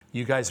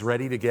You guys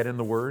ready to get in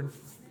the Word?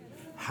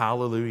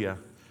 Hallelujah.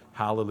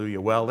 Hallelujah.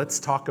 Well, let's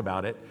talk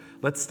about it.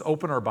 Let's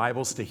open our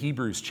Bibles to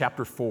Hebrews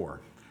chapter 4.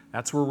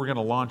 That's where we're going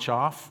to launch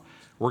off.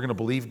 We're going to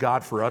believe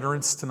God for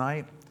utterance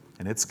tonight,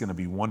 and it's going to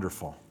be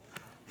wonderful.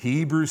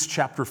 Hebrews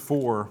chapter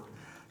 4.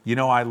 You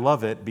know, I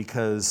love it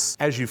because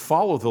as you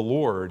follow the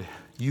Lord,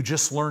 you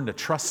just learn to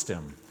trust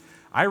Him.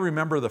 I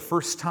remember the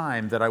first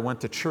time that I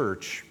went to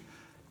church.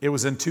 It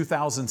was in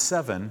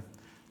 2007,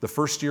 the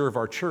first year of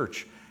our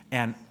church,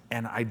 and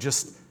I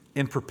just,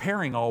 in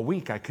preparing all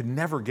week, I could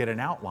never get an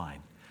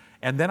outline.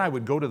 And then I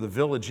would go to the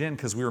Village Inn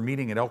because we were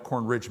meeting at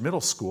Elkhorn Ridge Middle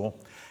School,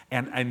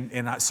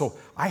 so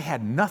I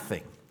had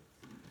nothing,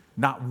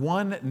 not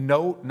one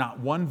note, not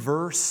one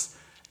verse,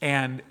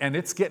 and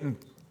it's getting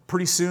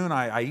pretty soon.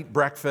 I eat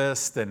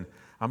breakfast, and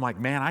I'm like,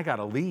 man, I got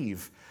to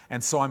leave.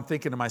 And so I'm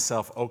thinking to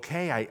myself,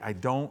 okay, I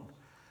don't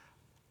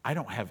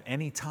have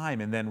any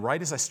time. And then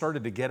right as I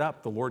started to get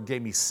up, the Lord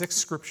gave me 6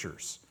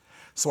 scriptures.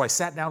 So I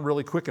sat down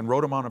really quick and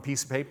wrote them on a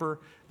piece of paper,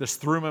 just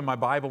threw them in my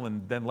Bible,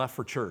 and then left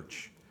for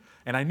church.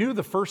 And I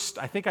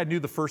think I knew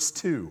the first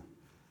 2,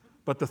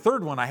 but the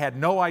third one I had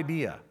no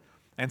idea.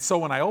 And so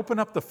when I opened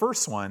up the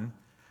first one,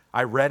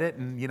 I read it,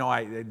 and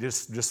I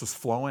just was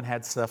flowing,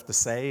 had stuff to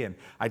say, and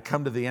I'd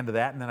come to the end of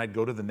that, and then I'd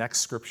go to the next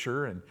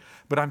scripture.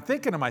 But I'm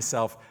thinking to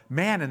myself,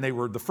 man, and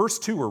the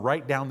first 2 were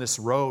right down this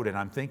road, and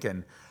I'm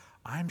thinking,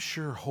 I'm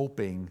sure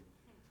hoping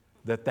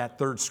that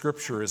third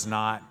scripture is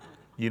not,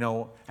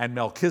 and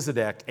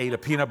Melchizedek ate a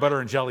peanut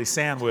butter and jelly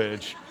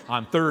sandwich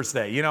on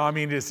Thursday.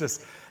 It's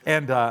just,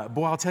 and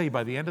boy, I'll tell you,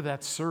 by the end of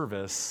that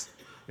service,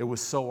 it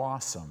was so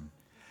awesome.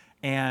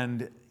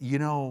 And,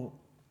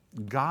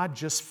 God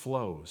just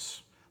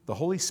flows. The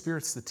Holy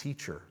Spirit's the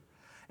teacher.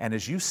 And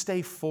as you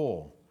stay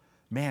full,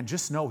 man,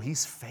 just know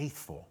He's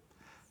faithful.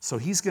 So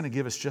He's going to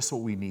give us just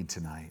what we need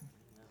tonight.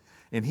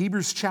 In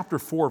Hebrews chapter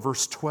 4,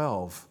 verse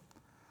 12,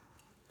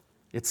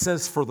 it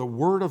says, "For the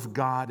word of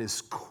God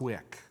is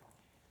quick."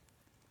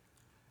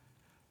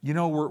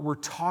 We're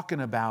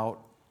talking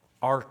about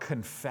our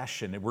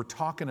confession, and we're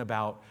talking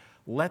about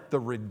let the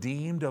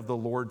redeemed of the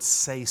Lord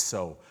say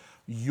so.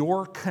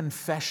 Your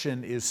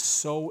confession is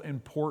so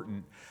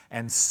important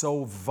and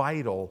so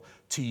vital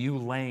to you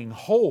laying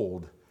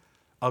hold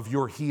of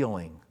your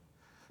healing,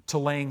 to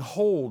laying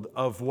hold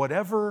of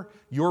whatever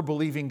you're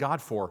believing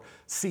God for.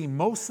 See,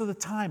 most of the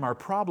time our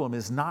problem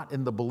is not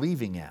in the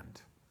believing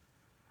end.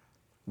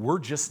 We're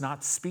just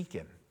not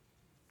speaking.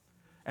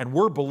 And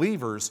we're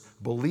believers.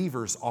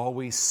 Believers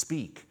always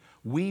speak.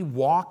 We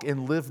walk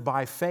and live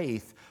by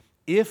faith.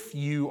 If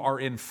you are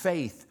in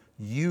faith,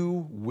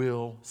 you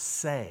will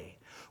say.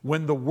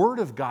 When the Word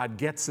of God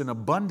gets in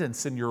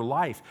abundance in your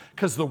life,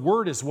 because the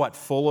Word is what?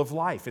 Full of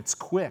life. It's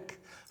quick,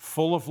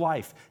 full of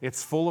life.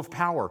 It's full of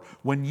power.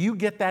 When you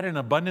get that in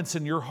abundance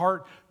in your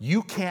heart,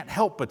 you can't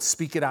help but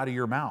speak it out of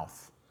your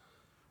mouth,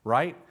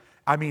 right?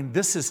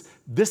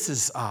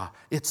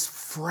 It's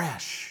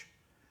fresh.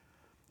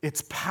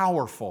 It's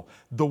powerful.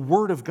 The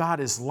Word of God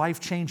is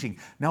life-changing.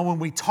 Now, when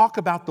we talk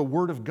about the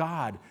Word of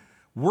God,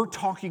 we're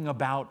talking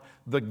about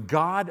the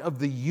God of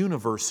the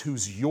universe,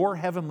 who's your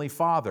heavenly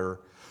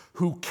Father,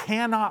 who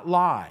cannot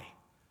lie.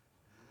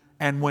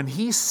 And when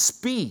He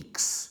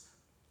speaks,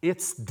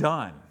 it's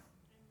done.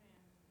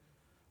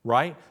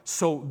 Right?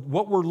 So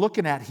what we're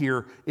looking at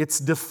here, it's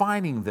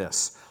defining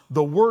this.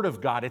 The Word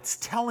of God, it's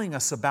telling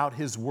us about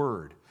His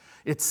Word.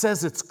 It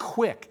says it's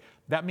quick.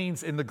 That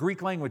means in the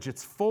Greek language,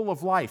 it's full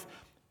of life.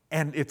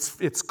 And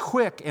it's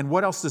quick, and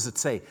what else does it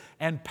say?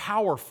 And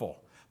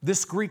powerful.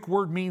 This Greek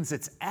word means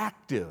it's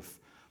active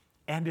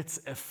and it's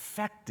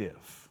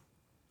effective.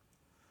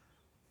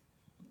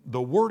 The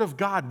Word of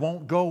God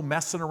won't go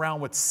messing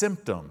around with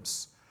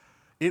symptoms.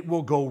 It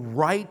will go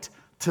right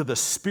to the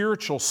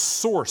spiritual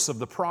source of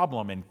the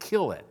problem and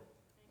kill it.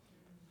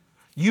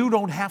 You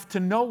don't have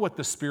to know what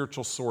the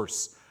spiritual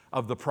source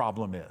of the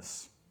problem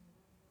is,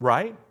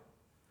 right?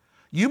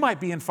 You might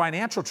be in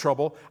financial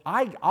trouble.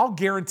 I'll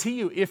guarantee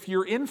you, if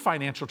you're in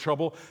financial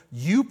trouble,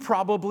 you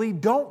probably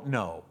don't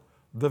know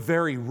the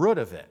very root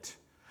of it.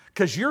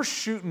 Because you're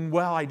shooting,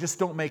 well, I just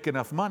don't make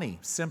enough money,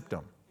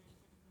 symptom.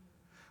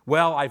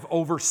 Well, I've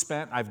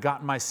overspent, I've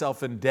gotten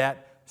myself in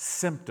debt,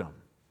 symptom.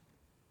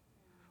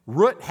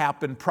 Root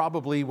happened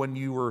probably when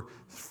you were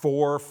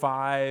 4,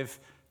 5,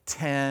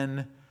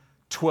 10,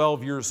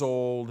 12 years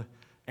old,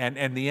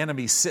 and the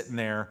enemy's sitting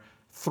there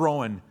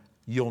throwing,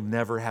 you'll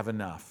never have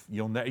enough.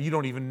 You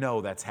don't even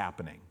know that's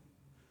happening,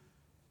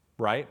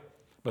 right?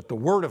 But the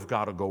Word of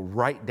God will go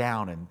right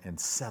down and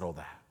settle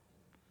that,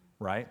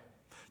 right?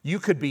 You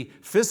could be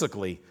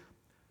physically,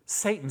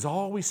 Satan's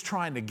always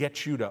trying to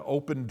get you to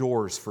open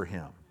doors for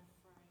him.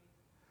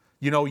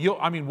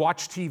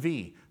 Watch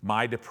TV,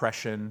 my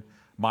depression,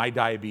 my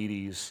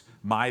diabetes,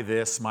 my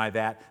this, my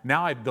that.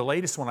 Now the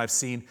latest one I've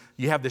seen,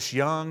 you have this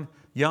young,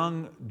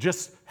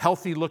 just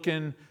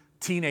healthy-looking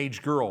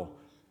teenage girl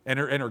and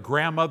her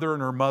grandmother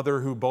and her mother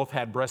who both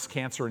had breast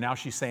cancer, and now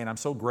she's saying, I'm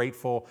so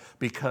grateful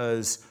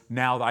because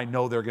now I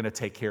know they're going to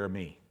take care of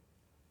me.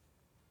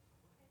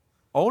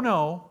 Oh,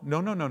 no.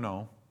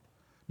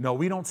 No,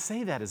 we don't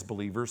say that as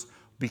believers.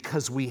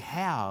 because we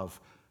have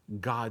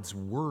God's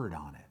word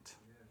on it.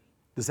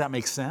 Does that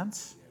make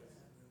sense?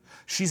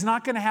 She's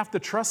not going to have to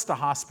trust a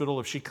hospital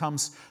if she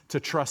comes to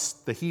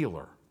trust the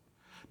healer.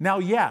 Now,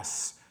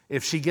 yes,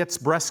 if she gets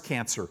breast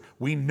cancer,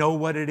 we know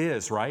what it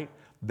is, right?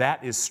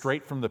 That is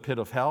straight from the pit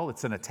of hell.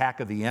 It's an attack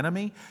of the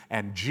enemy,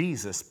 and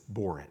Jesus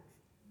bore it.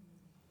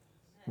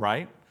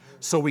 Right?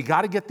 So we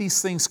got to get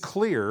these things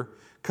clear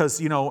because,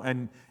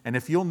 and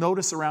if you'll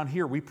notice around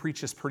here, we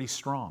preach this pretty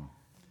strong.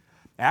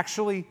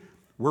 Actually,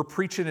 we're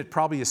preaching it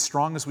probably as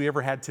strong as we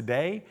ever had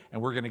today,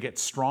 and we're going to get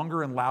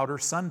stronger and louder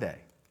Sunday.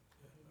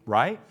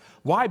 Right?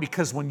 Why?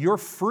 Because when you're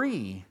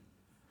free,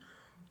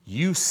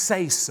 you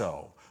say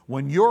so.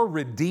 When you're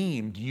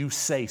redeemed, you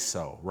say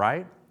so,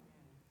 right?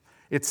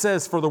 It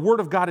says, for the word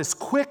of God is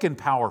quick and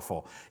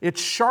powerful.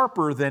 It's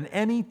sharper than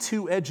any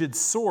two-edged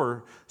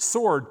sword,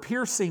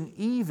 piercing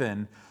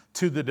even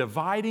to the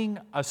dividing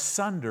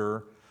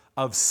asunder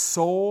of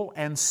soul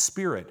and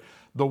spirit.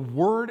 The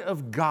word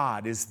of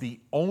God is the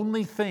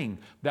only thing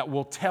that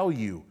will tell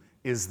you,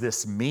 is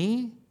this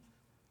me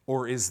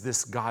or is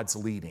this God's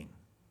leading?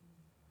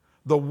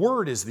 The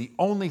word is the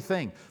only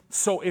thing.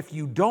 So if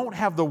you don't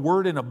have the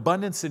word in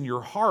abundance in your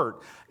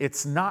heart,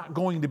 it's not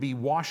going to be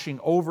washing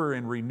over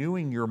and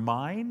renewing your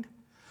mind,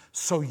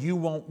 so you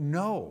won't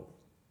know.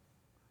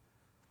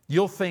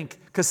 You'll think,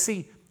 because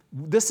see,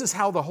 this is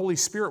how the Holy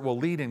Spirit will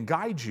lead and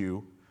guide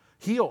you.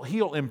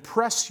 He'll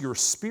impress your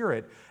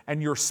spirit,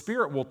 and your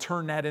spirit will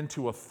turn that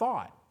into a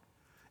thought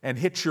and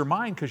hit your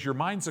mind, because your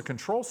mind's a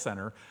control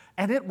center,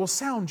 and it will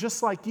sound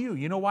just like you.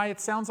 You know why it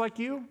sounds like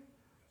you?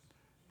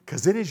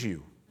 Because it is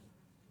you.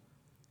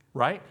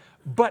 Right?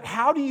 But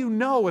how do you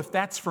know if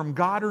that's from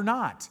God or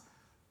not?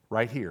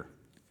 Right here.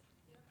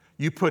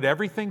 You put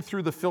everything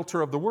through the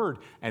filter of the Word,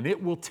 and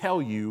it will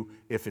tell you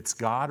if it's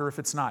God or if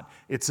it's not.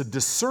 It's a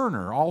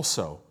discerner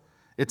also.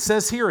 It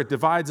says here, it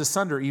divides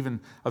asunder even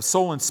of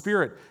soul and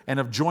spirit and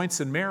of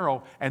joints and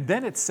marrow. And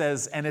then it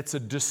says, and it's a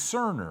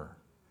discerner.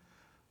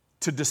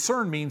 To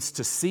discern means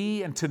to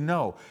see and to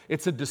know.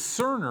 It's a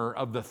discerner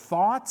of the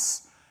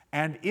thoughts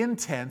and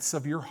intents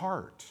of your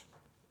heart.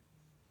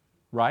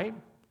 Right?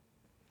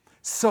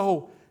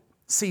 So,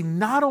 see,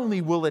 not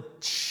only will it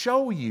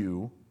show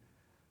you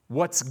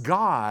what's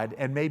God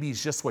and maybe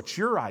it's just what's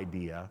your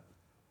idea,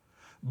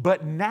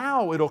 but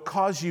now it'll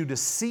cause you to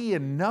see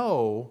and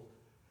know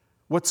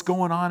what's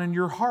going on in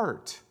your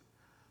heart,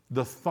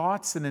 the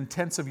thoughts and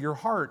intents of your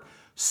heart,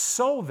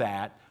 so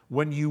that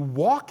when you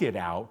walk it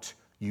out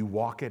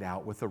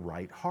with a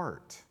right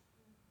heart.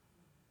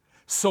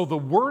 So the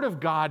Word of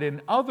God,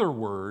 in other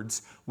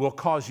words, will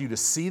cause you to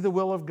see the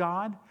will of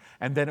God,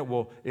 and then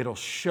it'll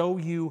show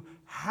you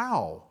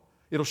how.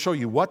 It'll show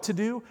you what to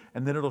do,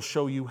 and then it'll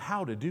show you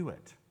how to do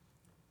it.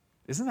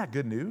 Isn't that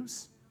good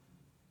news?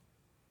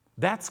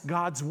 That's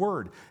God's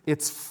Word.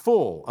 It's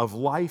full of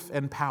life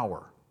and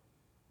power.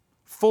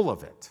 Full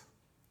of it.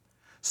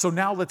 So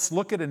now let's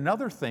look at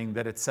another thing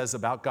that it says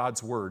about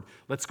God's Word.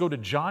 Let's go to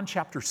John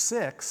chapter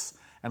 6,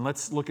 and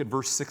let's look at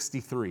verse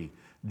 63.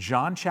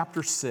 John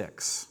chapter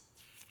 6.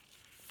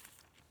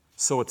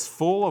 So it's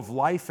full of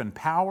life and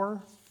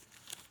power.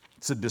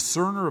 It's a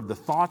discerner of the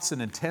thoughts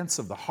and intents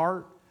of the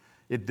heart.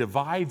 It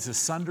divides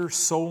asunder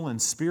soul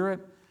and spirit.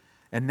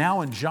 And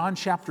now in John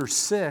chapter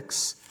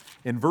 6,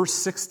 in verse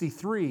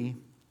 63,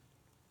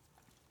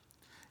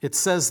 it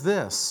says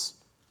this,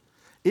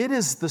 it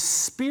is the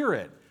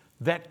Spirit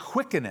that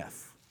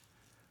quickeneth.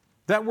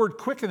 That word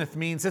quickeneth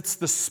means it's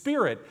the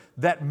Spirit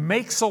that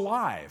makes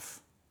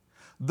alive.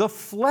 The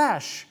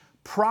flesh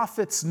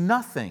profits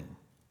nothing.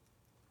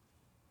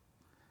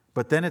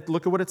 But then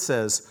look at what it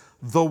says.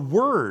 The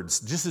words,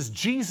 this is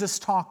Jesus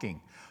talking,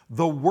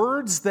 the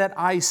words that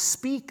I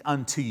speak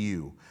unto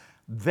you,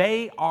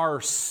 they are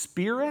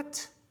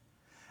spirit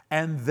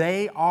and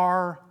they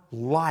are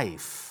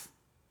life.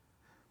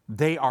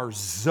 They are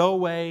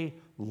Zoe,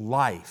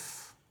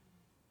 life.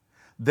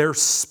 They're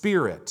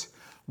spirit.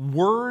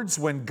 Words,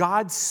 when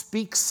God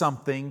speaks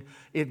something,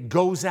 it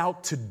goes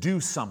out to do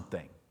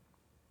something.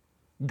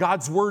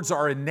 God's words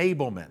are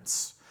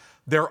enablements.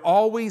 They're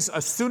always,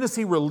 as soon as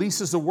He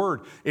releases a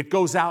word, it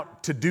goes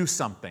out to do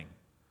something.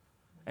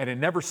 And it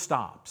never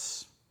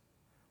stops.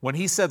 When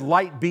He said,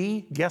 light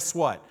be, guess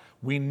what?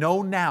 We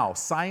know now,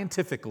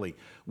 scientifically,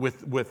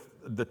 with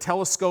the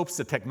telescopes,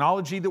 the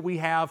technology that we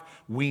have,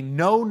 we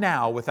know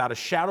now, without a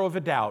shadow of a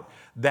doubt,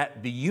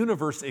 that the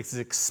universe is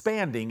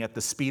expanding at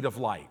the speed of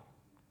light.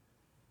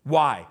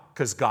 Why?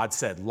 Because God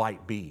said,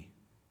 light be.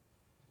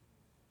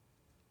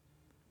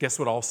 Guess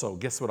what also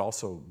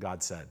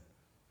God said?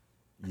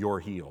 You're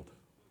healed.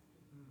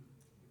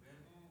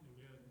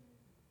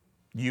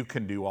 You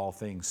can do all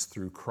things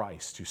through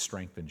Christ who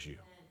strengthens you.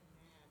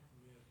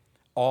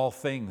 All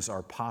things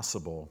are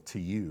possible to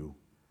you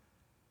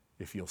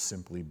if you'll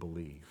simply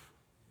believe.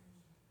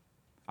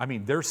 I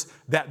mean,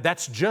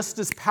 that's just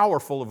as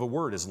powerful of a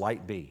word as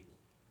light be.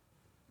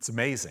 It's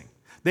amazing.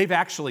 They've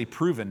actually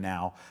proven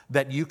now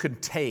that you can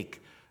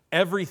take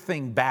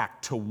everything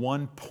back to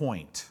one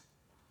point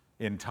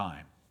in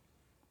time.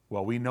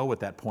 Well, we know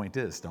what that point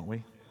is, don't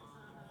we?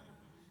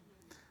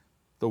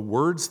 The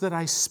words that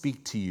I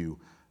speak to you,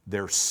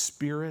 their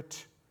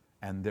spirit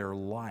and their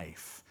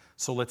life.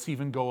 So let's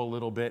even go a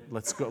little bit,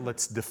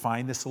 let's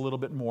define this a little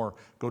bit more.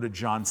 Go to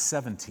John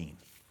 17.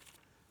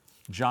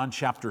 John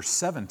chapter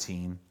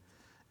 17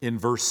 in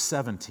verse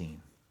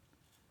 17.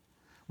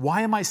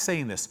 Why am I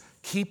saying this?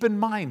 Keep in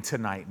mind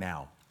tonight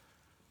now,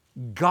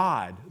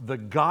 God, the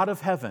God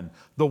of heaven,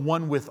 the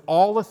one with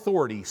all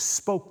authority,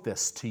 spoke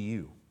this to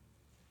you.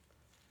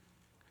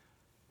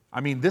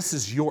 I mean,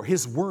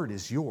 His word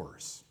is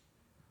yours.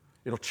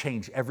 It'll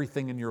change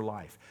everything in your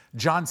life.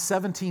 John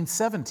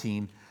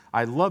 17:17,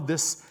 I love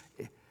this.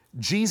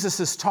 Jesus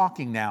is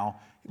talking now.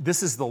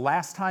 This is the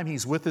last time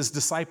he's with his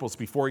disciples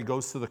before he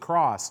goes to the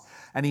cross.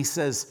 And he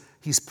says,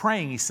 he's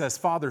praying, he says,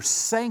 Father,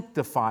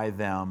 sanctify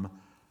them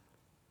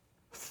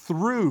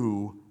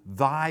through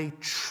thy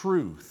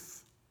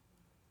truth.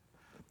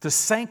 To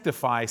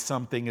sanctify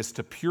something is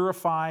to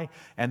purify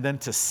and then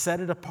to set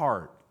it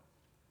apart.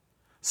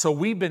 So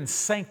we've been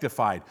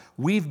sanctified.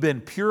 We've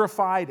been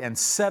purified and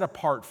set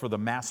apart for the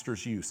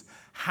Master's use.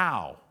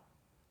 How?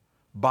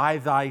 By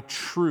thy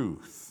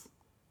truth.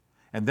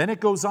 And then it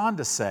goes on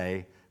to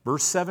say,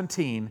 verse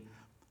 17,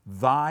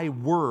 thy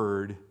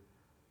word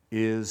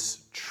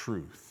is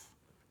truth.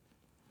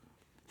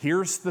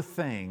 Here's the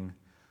thing,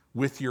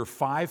 with your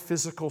 5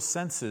 physical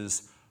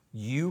senses,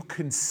 you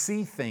can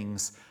see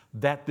things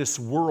that this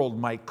world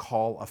might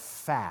call a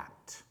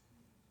fact.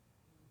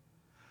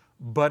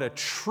 But a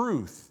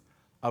truth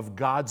of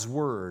God's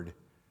word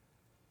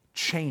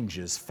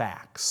changes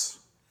facts.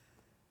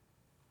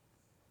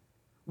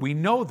 We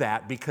know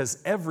that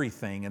because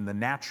everything in the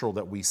natural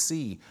that we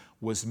see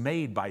was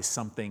made by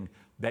something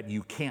that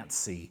you can't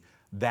see.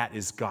 That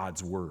is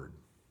God's word.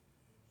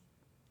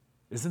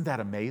 Isn't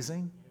that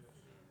amazing?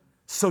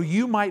 So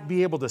you might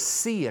be able to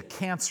see a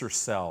cancer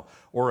cell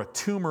or a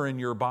tumor in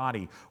your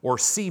body, or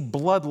see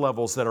blood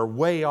levels that are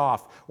way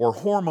off, or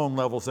hormone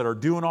levels that are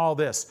doing all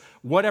this.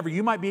 Whatever,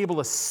 you might be able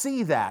to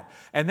see that,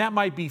 and that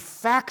might be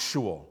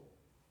factual.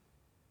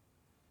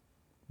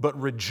 But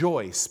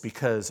rejoice,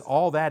 because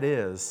all that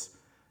is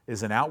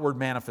an outward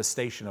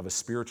manifestation of a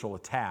spiritual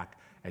attack,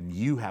 and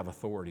you have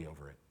authority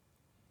over it.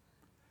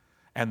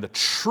 And the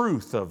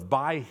truth of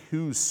by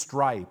whose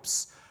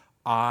stripes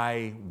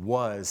I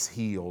was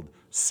healed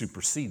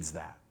supersedes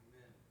that.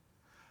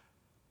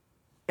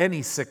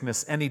 Any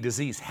sickness, any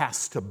disease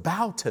has to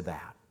bow to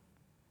that.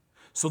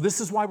 So this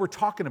is why we're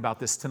talking about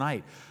this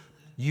tonight.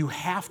 You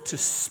have to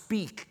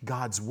speak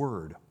God's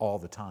word all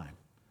the time.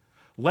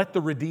 Let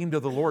the redeemed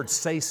of the Lord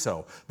say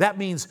so. That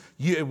means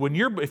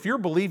if you're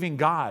believing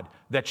God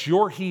that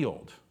you're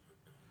healed,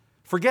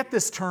 forget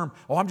this term,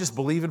 I'm just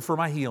believing for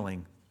my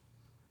healing.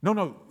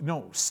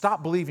 No,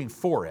 stop believing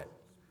for it.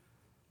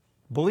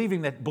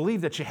 Believe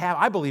that you have,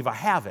 I believe I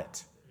have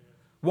it.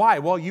 Why?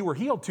 Well, you were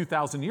healed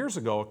 2,000 years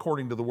ago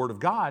according to the Word of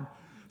God.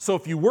 So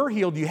if you were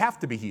healed, you have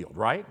to be healed,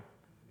 right?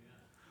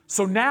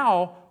 So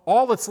now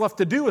all that's left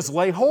to do is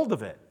lay hold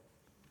of it.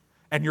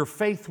 And your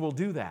faith will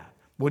do that.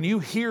 When you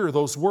hear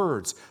those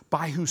words,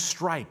 by whose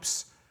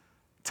stripes,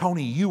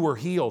 Tony, you were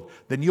healed,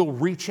 then you'll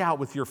reach out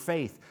with your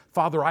faith.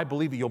 Father, I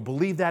believe it. You'll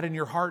believe that in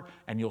your heart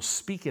and you'll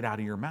speak it out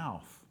of your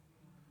mouth.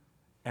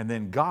 And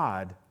then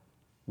God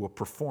will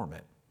perform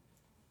it.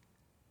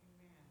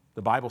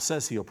 The Bible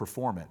says He'll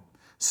perform it.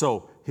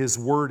 So His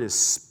word is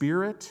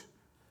spirit.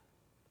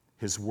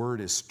 His word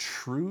is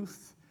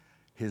truth.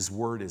 His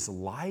word is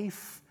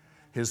life.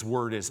 His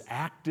word is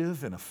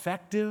active and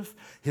effective.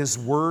 His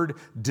word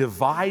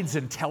divides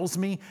and tells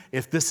me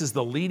if this is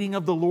the leading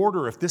of the Lord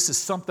or if this is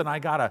something I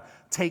got to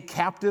take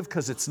captive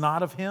because it's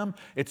not of Him.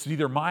 It's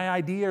either my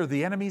idea or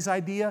the enemy's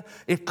idea.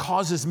 It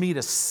causes me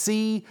to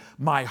see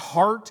my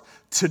heart,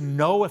 to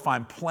know if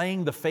I'm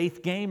playing the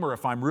faith game or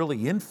if I'm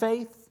really in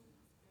faith.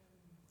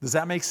 Does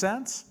that make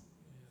sense?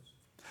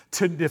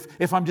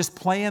 If I'm just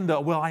playing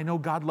I know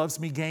God loves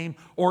me game,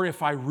 or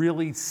if I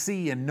really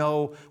see and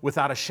know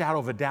without a shadow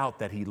of a doubt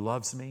that He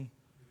loves me,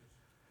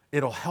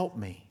 it'll help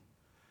me.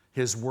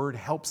 His word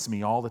helps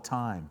me all the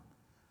time.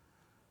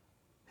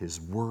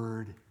 His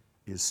word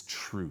is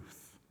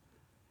truth.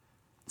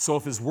 So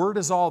if His word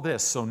is all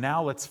this, so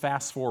now let's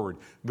fast forward.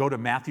 Go to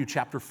Matthew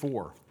chapter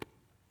 4.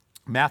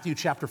 Matthew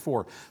chapter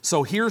 4.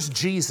 So here's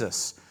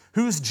Jesus.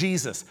 Who's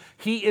Jesus?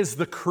 He is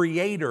the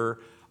creator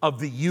of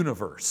the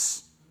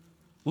universe.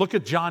 Look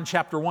at John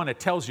chapter 1. It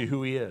tells you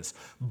who He is.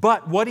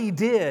 But what He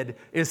did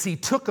is He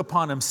took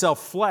upon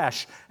Himself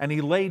flesh and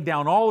He laid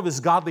down all of His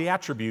godly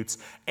attributes.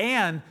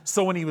 And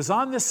so when He was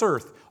on this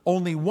earth,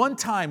 only one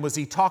time was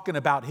He talking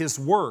about His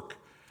work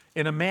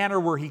in a manner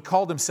where He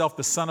called Himself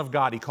the Son of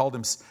God. He called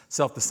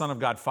Himself the Son of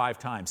God 5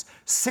 times.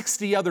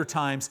 60 other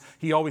times,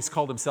 He always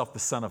called Himself the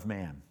Son of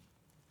Man.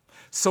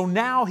 So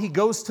now He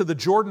goes to the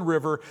Jordan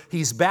River.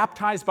 He's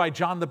baptized by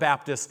John the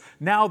Baptist.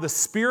 Now the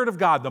Spirit of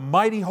God, the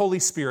mighty Holy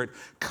Spirit,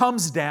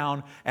 comes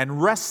down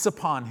and rests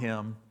upon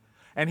Him.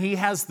 And He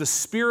has the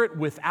Spirit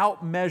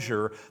without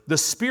measure. The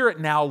Spirit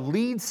now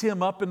leads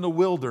Him up in the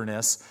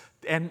wilderness.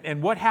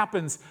 And what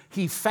happens?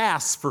 He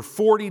fasts for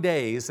 40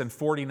 days and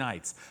 40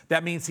 nights.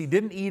 That means He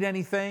didn't eat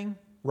anything,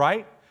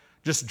 right?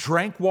 Just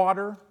drank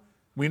water,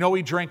 We know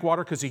he drank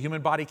water because the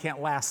human body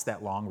can't last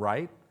that long,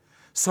 right?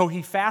 So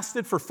he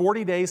fasted for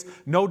 40 days,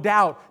 no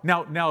doubt.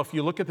 Now, if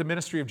you look at the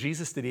ministry of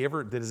Jesus, did it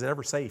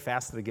ever say he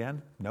fasted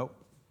again? Nope.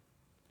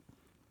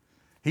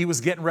 He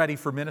was getting ready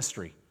for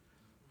ministry.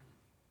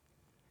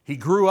 He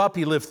grew up,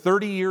 he lived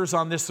 30 years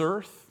on this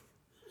earth,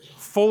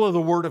 full of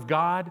the Word of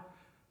God,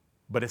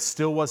 but it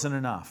still wasn't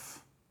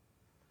enough.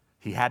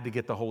 He had to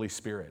get the Holy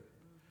Spirit.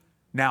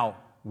 Now,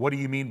 what do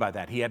you mean by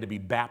that? He had to be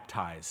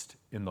baptized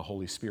in the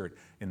Holy Spirit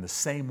in the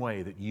same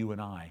way that you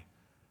and I,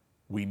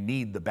 we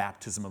need the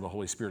baptism of the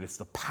Holy Spirit. It's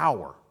the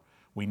power.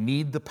 We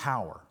need the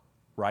power,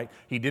 right?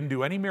 He didn't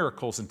do any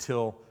miracles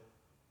until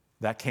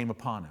that came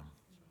upon him,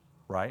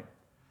 right?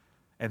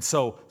 And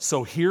so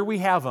here we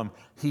have him.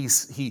 He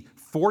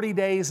 40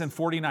 days and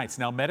 40 nights.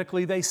 Now,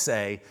 medically, they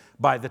say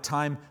by the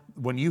time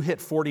when you hit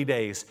 40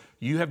 days,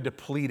 you have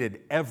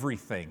depleted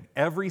everything.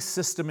 Every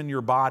system in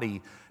your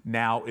body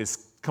now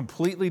is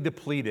completely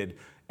depleted,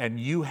 and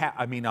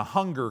a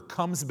hunger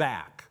comes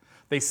back.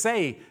 They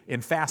say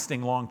in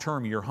fasting long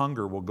term, your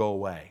hunger will go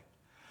away.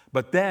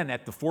 But then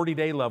at the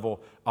 40-day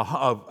level,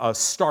 a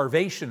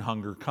starvation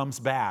hunger comes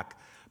back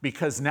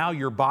because now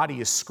your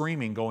body is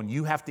screaming, going,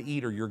 you have to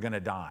eat or you're going to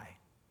die.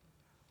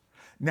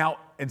 Now,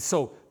 and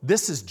so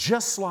this is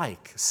just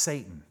like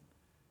Satan.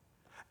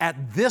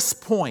 At this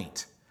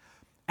point,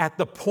 at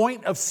the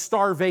point of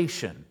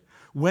starvation,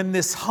 when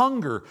this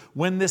hunger,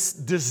 when this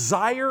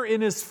desire in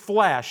his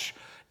flesh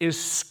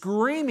is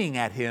screaming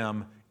at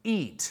him,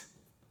 eat,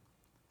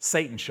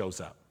 Satan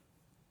shows up.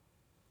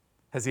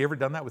 Has he ever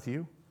done that with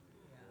you?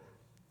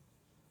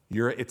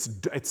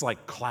 It's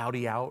like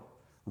cloudy out,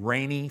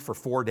 rainy for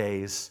 4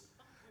 days,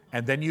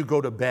 and then you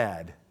go to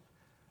bed,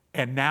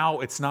 and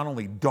now it's not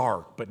only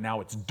dark, but now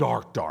it's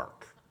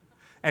dark.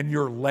 And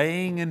you're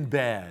laying in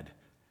bed,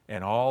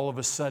 and all of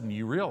a sudden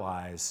you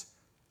realize,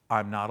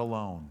 I'm not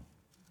alone.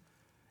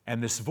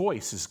 And this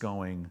voice is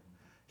going,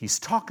 he's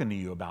talking to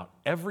you about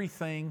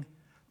everything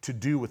to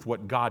do with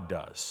what God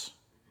does.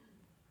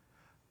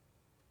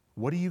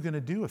 What are you going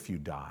to do if you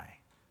die?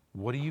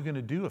 What are you going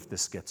to do if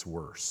this gets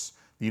worse?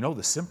 You know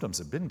the symptoms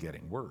have been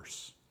getting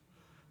worse.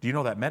 Do you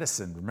know that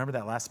medicine, remember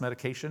that last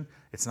medication?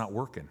 It's not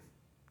working.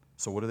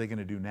 So what are they going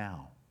to do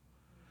now?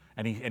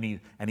 And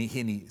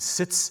he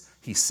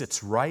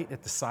sits right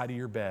at the side of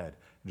your bed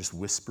and just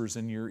whispers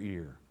in your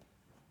ear.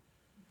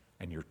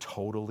 And you're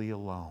totally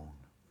alone.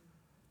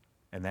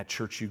 And that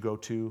church you go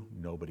to,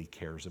 nobody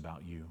cares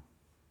about you.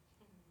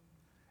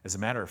 As a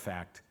matter of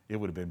fact, it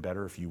would have been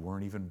better if you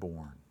weren't even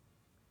born.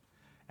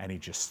 And he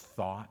just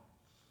thought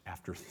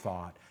after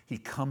thought. He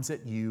comes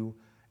at you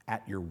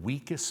at your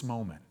weakest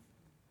moment.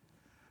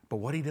 But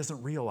what he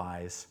doesn't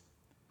realize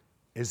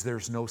is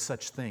there's no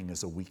such thing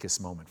as a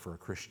weakest moment for a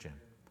Christian.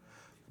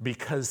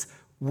 Because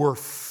we're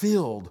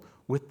filled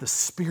with the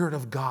Spirit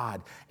of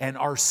God. And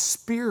our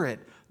spirit,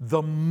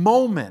 the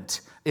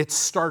moment it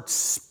starts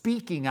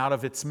speaking out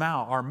of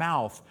our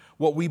mouth,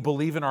 what we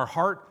believe in our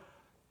heart,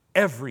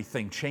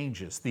 everything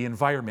changes. The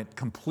environment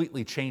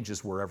completely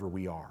changes wherever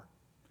we are.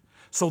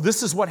 So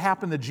this is what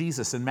happened to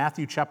Jesus in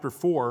Matthew chapter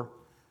 4.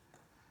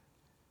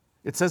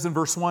 It says in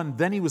verse 1,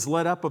 then he was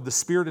led up of the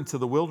Spirit into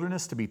the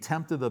wilderness to be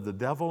tempted of the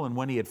devil. And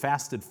when he had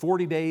fasted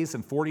 40 days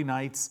and 40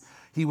 nights,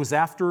 he was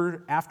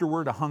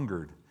afterward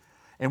a-hungered.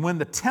 And when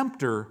the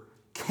tempter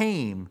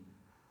came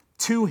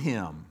to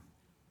him,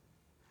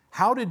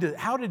 how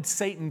did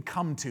Satan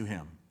come to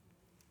him?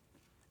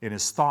 In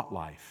his thought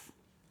life.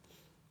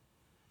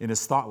 In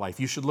his thought life.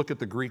 You should look at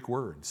the Greek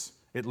words.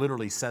 It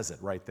literally says it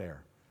right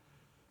there.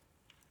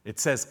 It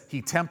says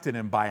he tempted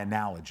him by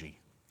analogy.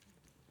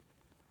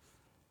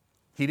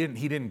 He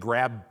didn't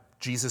grab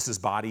Jesus'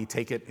 body,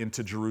 take it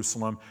into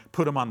Jerusalem,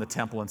 put him on the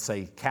temple and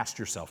say, cast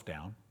yourself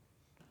down.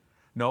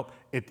 Nope,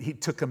 he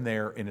took him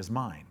there in his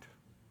mind.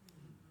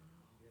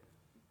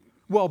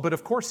 Well, but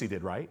of course he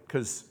did, right?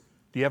 Because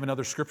do you have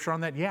another scripture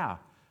on that? Yeah.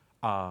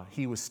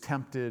 He was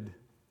tempted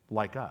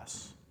like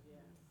us.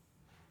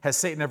 Has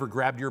Satan ever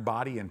grabbed your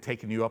body and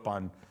taken you up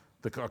on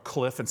a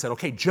cliff and said,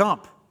 okay,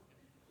 jump?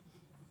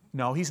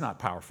 No, he's not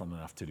powerful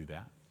enough to do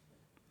that.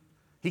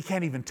 He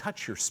can't even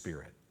touch your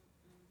spirit.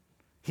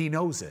 He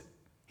knows it.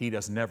 He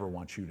does never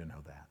want you to know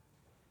that.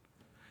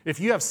 If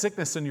you have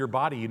sickness in your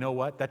body, you know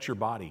what? That's your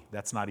body.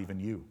 That's not even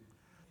you.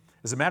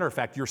 As a matter of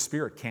fact, your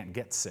spirit can't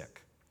get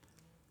sick.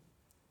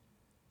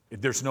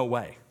 There's no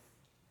way.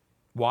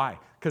 Why?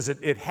 Because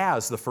it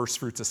has the first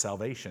fruits of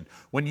salvation.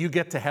 When you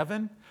get to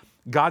heaven,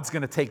 God's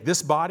going to take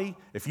this body.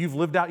 If you've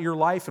lived out your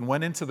life and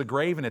went into the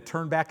grave and it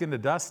turned back into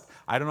dust,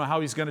 I don't know how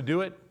he's going to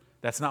do it.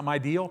 That's not my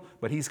deal.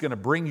 But he's going to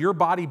bring your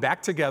body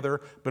back together,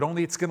 but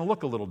only it's going to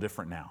look a little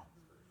different now.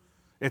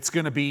 It's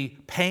going to be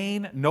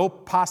pain, no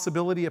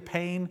possibility of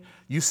pain.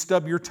 You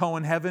stub your toe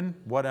in heaven,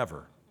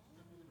 whatever.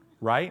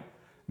 Right?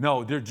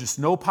 No, there's just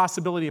no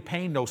possibility of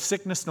pain, no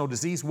sickness, no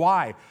disease.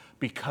 Why?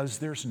 Because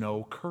there's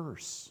no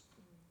curse.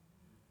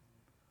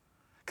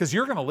 Because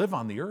you're going to live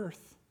on the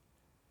earth.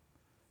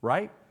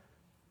 Right?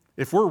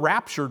 If we're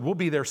raptured, we'll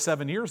be there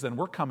 7 years, then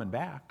we're coming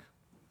back.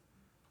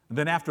 And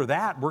then after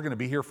that, we're going to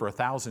be here for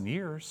 1,000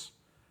 years.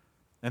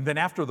 And then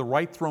after the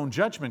white throne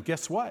judgment,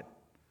 guess what?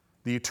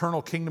 The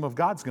eternal kingdom of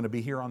God's going to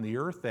be here on the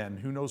earth, and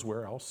who knows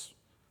where else.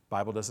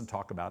 Bible doesn't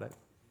talk about it.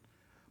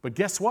 But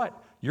guess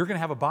what? You're going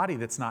to have a body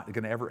that's not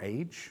going to ever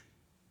age.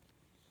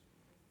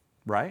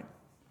 Right?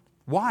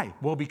 Why?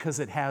 Well, because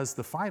it has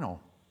the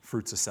final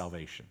fruits of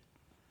salvation.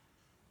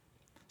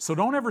 So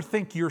don't ever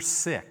think you're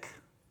sick.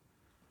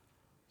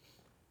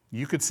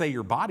 You could say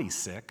your body's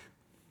sick.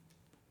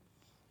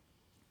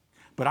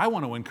 But I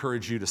want to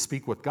encourage you to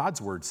speak what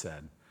God's word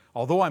said.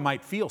 Although I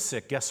might feel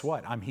sick, guess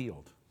what? I'm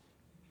healed.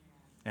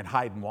 And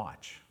hide and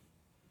watch.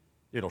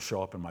 It'll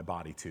show up in my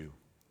body too.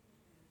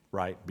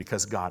 Right?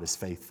 Because God is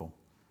faithful.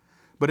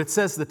 But it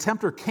says the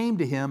tempter came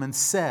to him and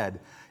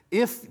said,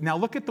 now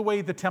look at the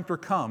way the tempter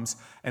comes,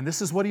 and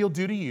this is what he'll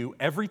do to you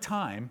every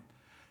time.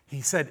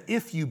 He said,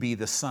 if you be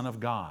the Son of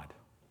God.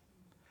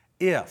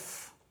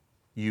 If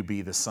you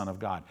be the Son of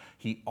God.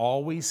 He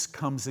always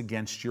comes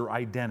against your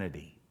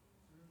identity.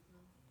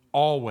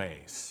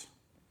 Always.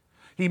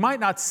 He might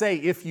not say,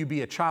 if you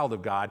be a child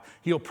of God.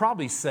 He'll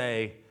probably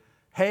say,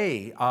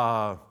 hey,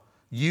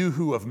 you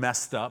who have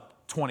messed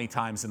up 20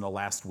 times in the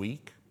last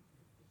week.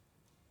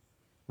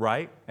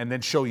 Right? And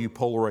then show you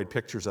Polaroid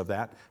pictures of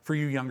that. For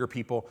you younger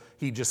people,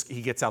 he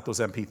gets out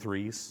those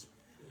MP3s.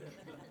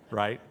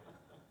 Right?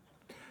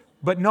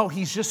 But no,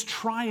 he's just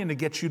trying to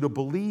get you to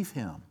believe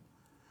him.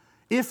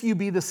 If you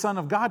be the Son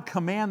of God,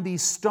 command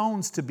these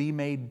stones to be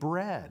made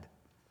bread.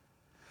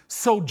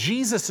 So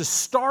Jesus is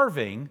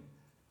starving.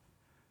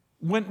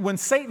 When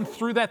Satan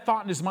threw that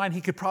thought in his mind, he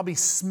could probably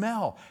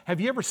smell. Have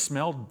you ever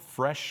smelled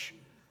fresh,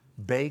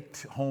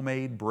 baked,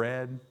 homemade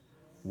bread?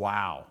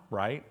 Wow,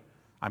 right?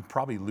 I'm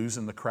probably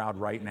losing the crowd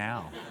right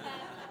now.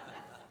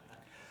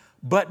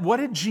 But what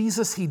did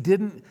Jesus, he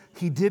didn't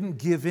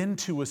give in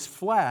to his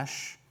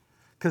flesh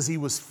because he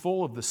was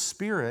full of the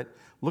Spirit.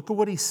 Look at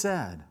what he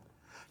said.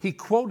 He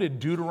quoted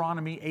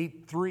Deuteronomy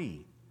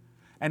 8:3.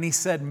 And he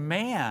said,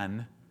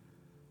 man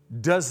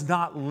does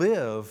not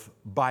live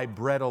by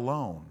bread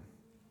alone,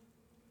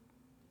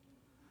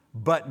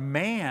 but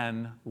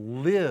man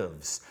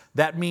lives.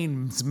 That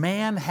means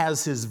man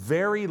has his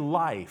very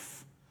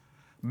life.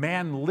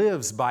 Man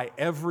lives by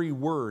every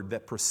word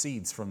that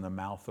proceeds from the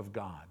mouth of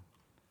God.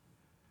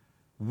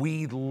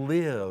 We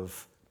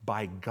live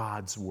by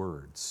God's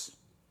words.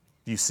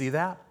 Do you see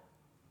that?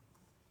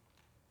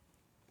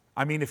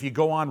 I mean, if you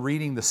go on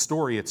reading the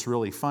story, it's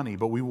really funny,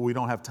 but we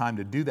don't have time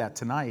to do that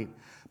tonight.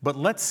 But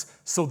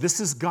so this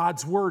is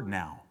God's word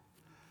now.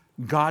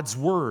 God's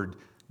word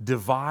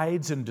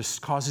divides and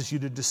causes you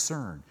to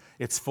discern.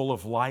 It's full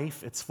of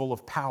life. It's full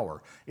of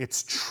power.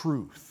 It's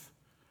truth.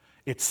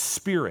 It's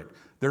spirit.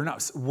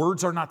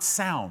 Words are not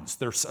sounds.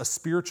 They're a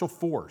spiritual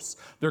force.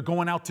 They're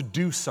going out to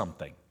do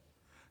something.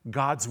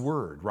 God's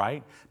word,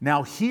 right?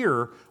 Now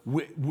here,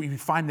 we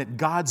find that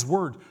God's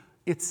word,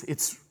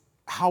 it's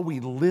how we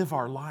live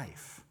our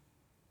life.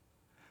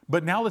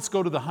 But now let's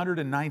go to the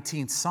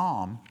 119th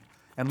Psalm,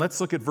 and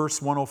let's look at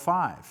verse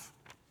 105.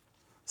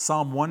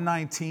 Psalm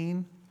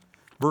 119,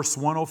 verse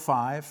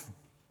 105.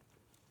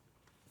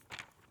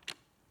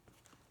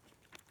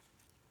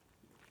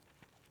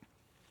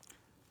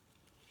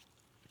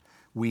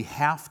 We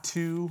have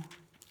to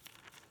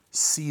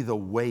see the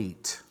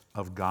weight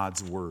of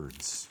God's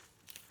words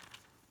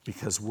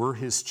because we're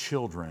his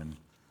children.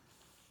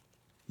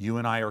 You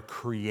and I are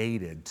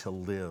created to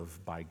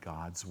live by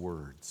God's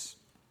words.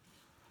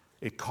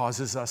 It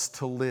causes us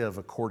to live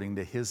according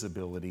to his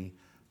ability,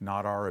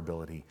 not our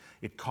ability.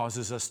 It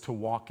causes us to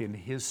walk in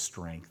his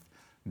strength,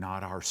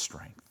 not our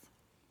strength,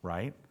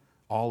 right?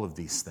 All of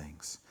these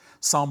things.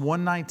 Psalm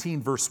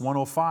 119, verse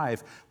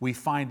 105, we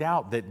find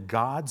out that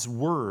God's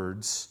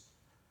words,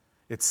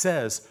 it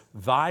says,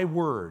 thy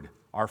word,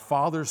 our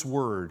Father's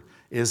word,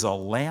 is a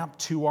lamp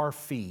to our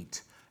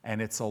feet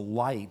and it's a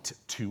light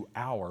to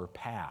our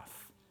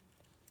path.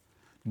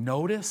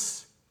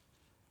 Notice,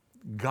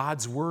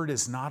 God's word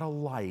is not a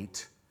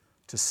light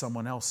to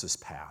someone else's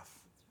path.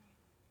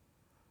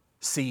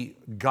 See,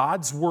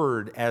 God's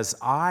word, as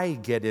I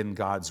get in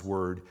God's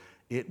word,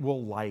 it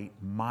will light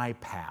my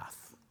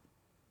path.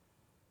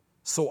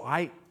 So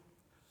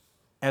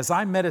as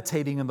I'm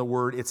meditating in the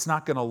word, it's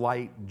not going to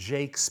light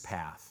Jake's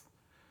path.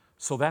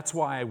 So that's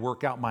why I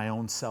work out my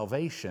own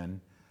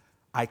salvation.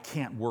 I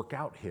can't work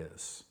out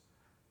his,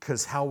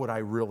 because how would I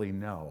really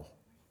know?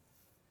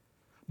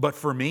 But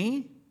for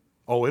me,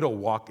 it'll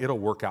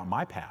work out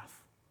my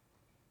path,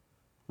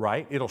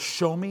 right? It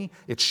shows me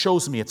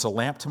it's a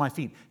lamp to my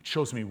feet. It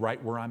shows me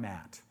right where I'm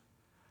at.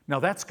 Now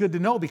that's good to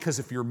know because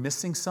if you're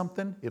missing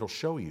something, it'll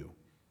show you.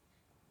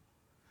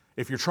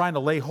 If you're trying to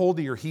lay hold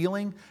of your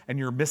healing and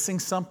you're missing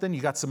something,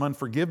 you got some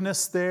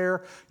unforgiveness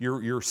there,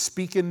 you're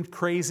speaking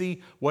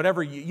crazy,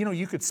 whatever,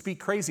 you could speak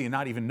crazy and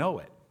not even know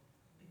it,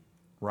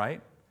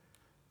 right?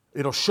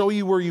 It'll show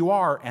you where you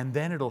are, and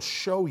then it'll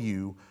show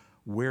you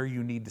where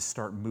you need to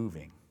start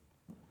moving.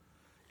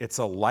 It's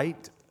a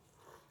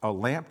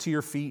lamp to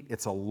your feet,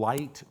 it's a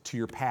light to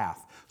your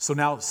path. So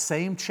now,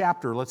 same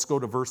chapter, let's go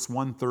to verse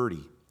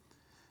 130.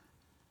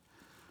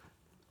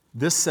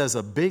 This says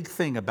a big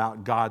thing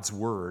about God's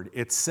word.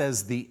 It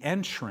says the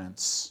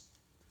entrance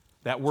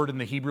That word in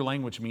the Hebrew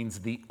language means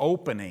the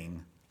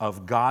opening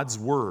of God's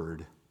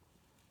word.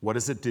 What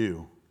does it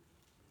do?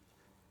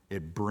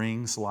 It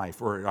brings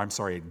life,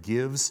 it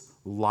gives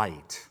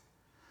light.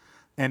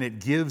 And it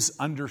gives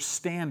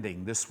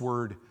understanding. This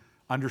word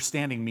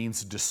understanding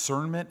means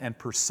discernment and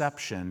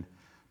perception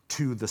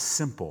to the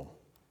simple.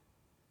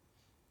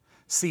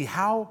 See,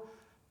 how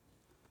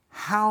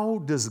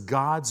does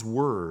God's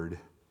word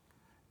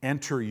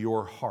enter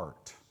your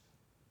heart?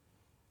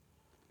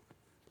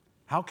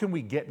 How can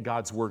we get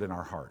God's word in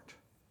our heart?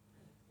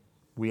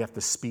 We have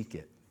to speak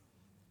it.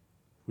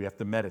 We have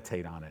to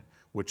meditate on it,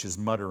 which is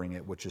muttering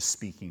it, which is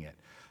speaking it.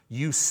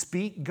 You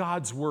speak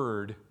God's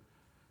word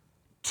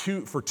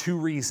for two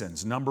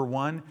reasons. Number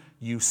one,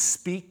 you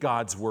speak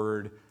God's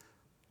word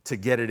to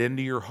get it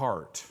into your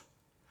heart.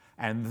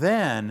 And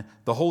then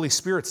the Holy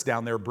Spirit's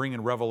down there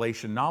bringing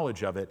revelation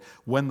knowledge of it.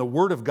 When the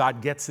word of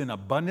God gets in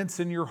abundance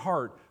in your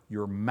heart,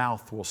 your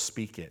mouth will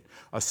speak it.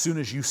 As soon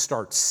as you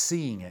start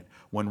seeing it,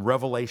 when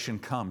revelation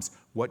comes,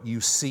 what you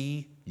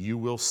see, you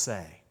will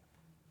say.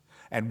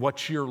 And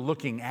what you're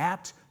looking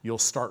at, you'll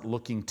start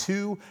looking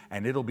to,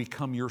 and it'll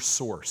become your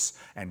source.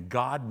 And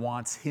God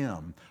wants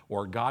Him,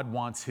 or God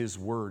wants His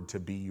word to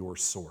be your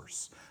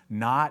source,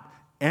 not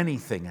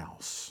anything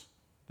else.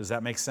 Does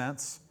that make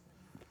sense?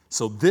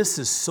 So this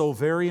is so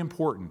very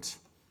important.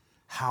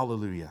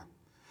 Hallelujah.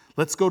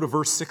 Let's go to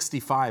verse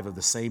 65 of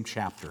the same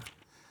chapter.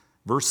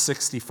 Verse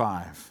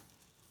 65.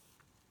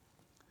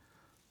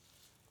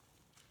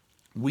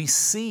 We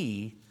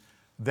see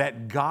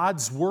that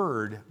God's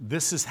word,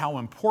 this is how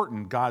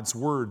important God's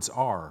words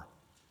are.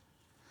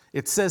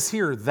 It says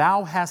here,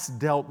 "Thou hast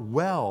dealt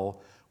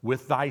well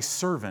with thy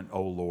servant,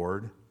 O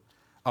Lord,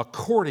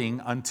 according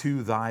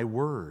unto thy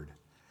word."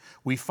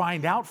 We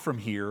find out from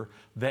here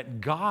that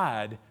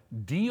God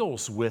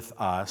deals with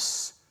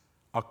us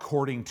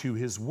according to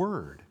His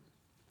word.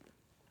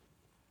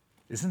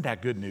 Isn't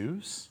that good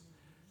news?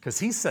 Because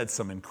He said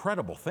some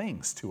incredible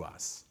things to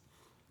us.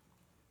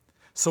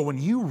 So when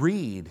you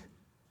read,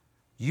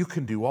 "You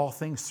can do all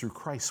things through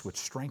Christ which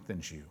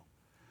strengthens you,"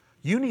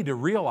 you need to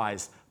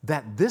realize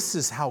that this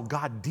is how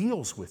God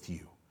deals with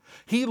you.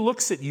 He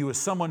looks at you as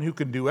someone who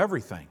can do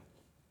everything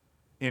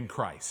in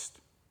Christ.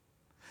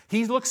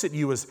 He looks at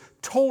you as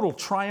total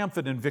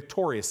triumphant and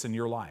victorious in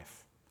your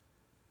life.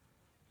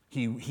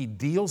 He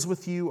deals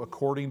with you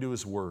according to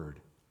His word.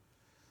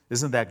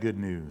 Isn't that good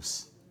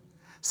news?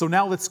 So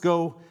now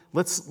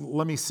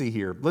let me see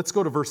here. Let's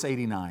go to verse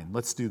 89.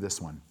 Let's do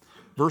this one.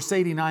 Verse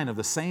 89 of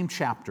the same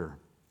chapter.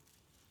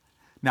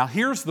 Now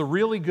here's the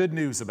really good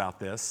news about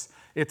this.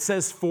 It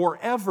says,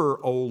 "Forever,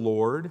 O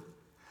Lord,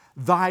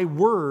 thy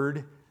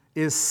word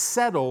is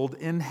settled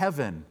in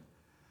heaven."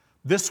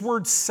 This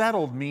word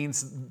settled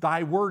means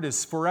thy word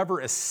is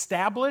forever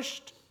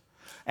established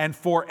and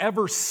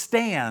forever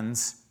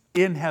stands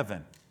in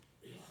heaven.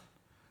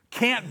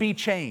 Can't be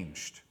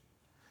changed.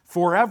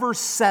 Forever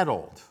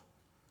settled.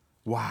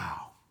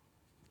 Wow.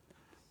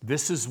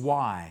 This is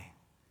why,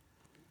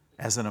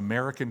 as an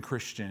American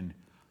Christian,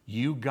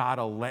 you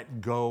gotta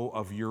let go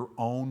of your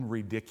own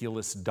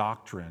ridiculous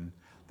doctrine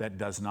that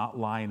does not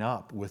line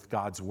up with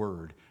God's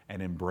word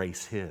and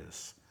embrace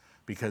His.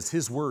 Because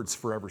His word's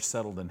forever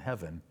settled in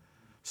heaven.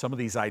 Some of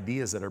these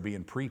ideas that are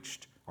being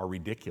preached are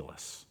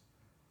ridiculous.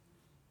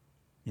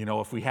 You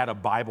know, if we had a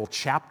Bible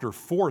chapter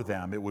for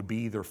them, it would be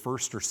either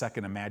first or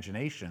second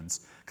imaginations,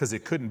 because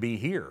it couldn't be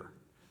here,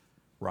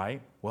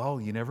 right?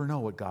 Well, you never know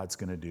what God's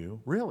going to do.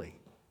 Really?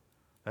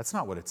 That's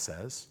not what it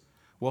says.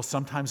 Well,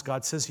 sometimes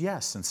God says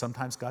yes, and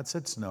sometimes God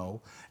says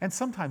no, and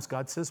sometimes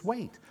God says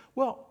wait.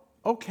 Well,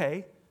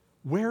 okay,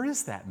 where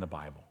is that in the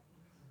Bible?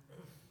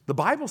 The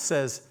Bible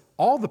says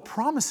all the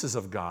promises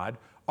of God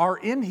are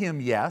in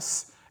Him,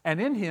 yes, and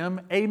in Him,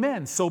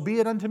 amen. So be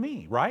it unto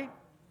me, right?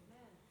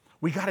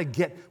 We got to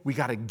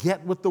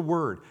get with the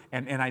word.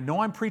 And I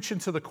know I'm preaching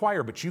to the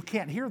choir, but you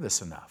can't hear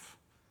this enough.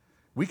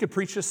 We could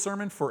preach this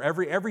sermon for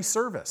every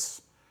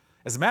service.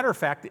 As a matter of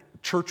fact,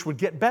 church would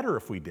get better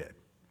if we did,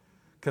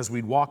 because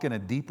we'd walk in a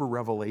deeper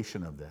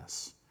revelation of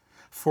this.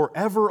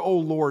 "Forever, O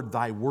Lord,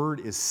 thy word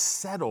is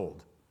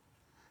settled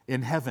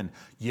in heaven."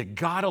 You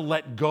got to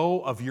let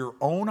go of your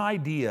own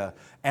idea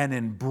and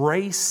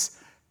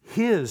embrace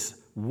His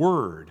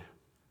word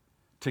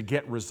to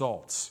get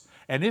results.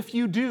 And if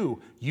you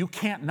do, you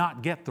can't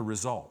not get the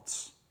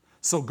results.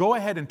 So go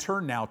ahead and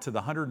turn now to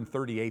the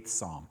 138th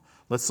Psalm.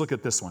 Let's look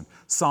at this one.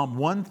 Psalm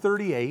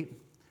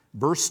 138,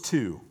 verse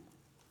 2.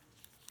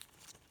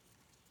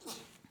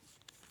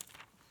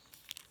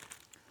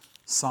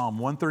 Psalm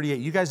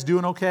 138. You guys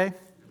doing okay? Amen.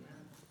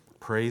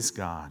 Praise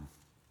God.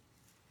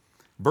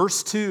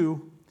 Verse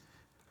 2,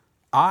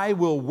 "I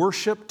will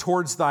worship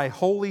towards thy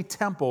holy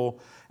temple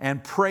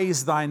and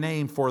praise thy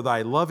name for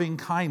thy loving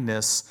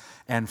kindness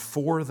and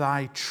for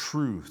thy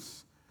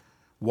truth."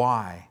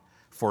 Why?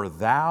 "For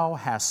thou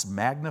hast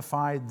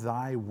magnified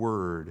thy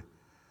word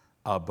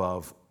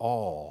above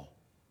all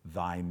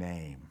thy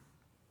name."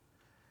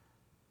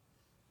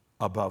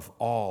 Above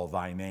all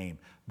thy name.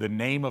 The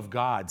name of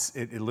God,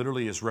 it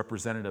literally is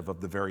representative of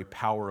the very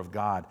power of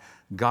God.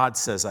 God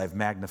says, "I've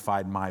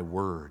magnified my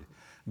word."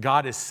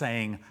 God is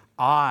saying,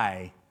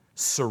 I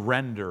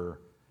surrender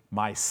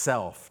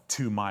myself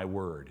to my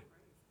word.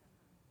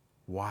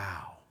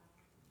 Wow.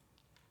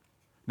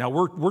 Now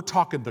we're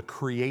talking the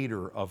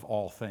creator of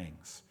all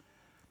things.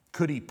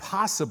 Could he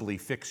possibly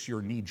fix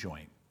your knee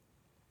joint?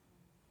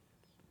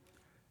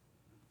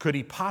 Could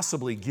he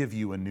possibly give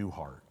you a new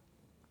heart?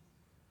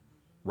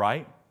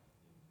 Right?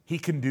 He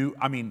can do,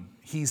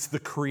 he's the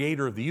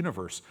creator of the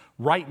universe.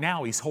 Right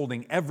now, he's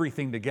holding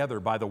everything together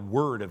by the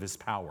word of his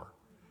power.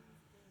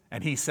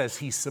 And he says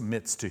he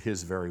submits to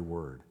his very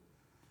word.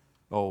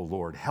 Oh,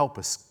 Lord, help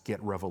us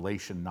get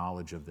revelation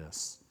knowledge of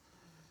this.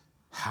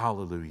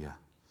 Hallelujah.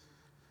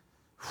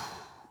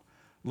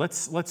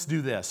 Let's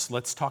do this.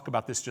 Let's talk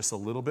about this just a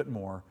little bit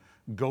more.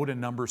 Go to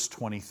Numbers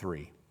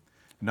 23.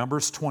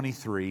 Numbers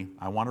 23,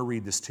 I want to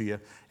read this to you,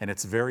 and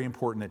it's very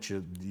important that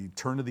you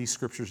turn to these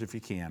scriptures if you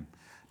can.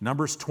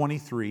 Numbers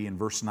 23 and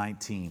verse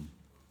 19.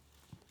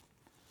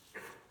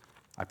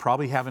 I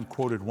probably haven't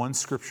quoted one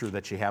scripture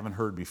that you haven't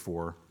heard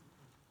before,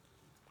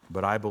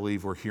 but I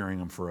believe we're hearing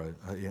them for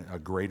a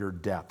greater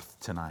depth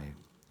tonight.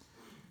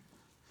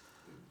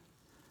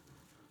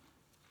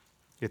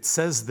 It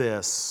says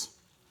this,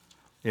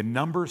 in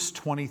Numbers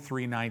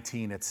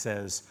 23:19, it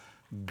says,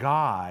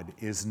 God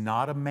is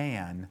not a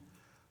man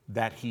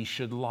that he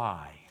should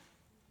lie.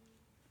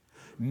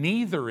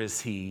 Neither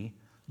is he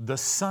the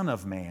Son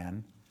of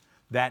Man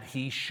that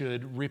he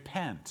should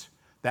repent.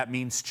 That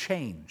means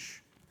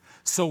change.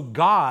 So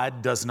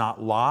God does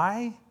not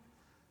lie,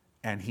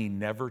 and he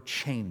never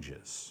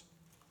changes.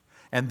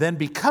 And then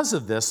because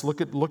of this,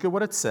 look at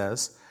what it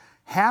says.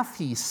 Hath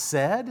he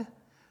said,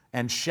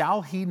 and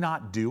shall he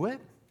not do it?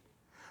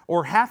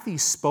 Or hath he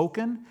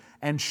spoken,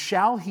 and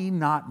shall he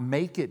not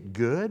make it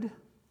good?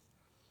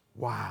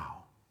 Wow.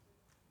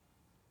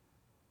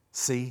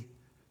 See,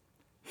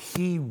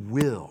 he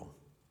will.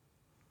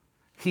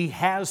 He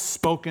has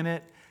spoken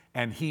it,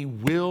 and he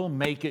will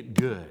make it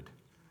good.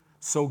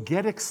 So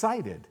get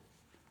excited,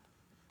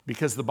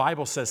 because the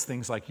Bible says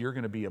things like you're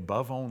going to be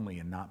above only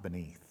and not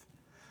beneath,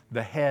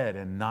 the head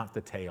and not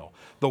the tail.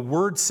 The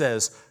Word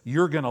says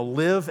you're going to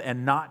live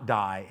and not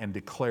die and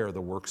declare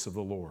the works of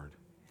the Lord.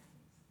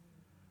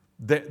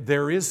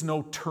 There is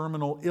no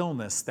terminal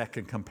illness that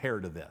can compare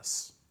to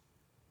this.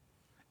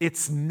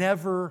 It's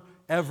never,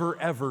 ever,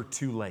 ever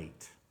too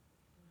late.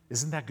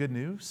 Isn't that good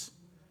news?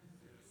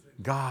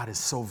 God is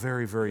so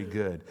very, very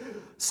good.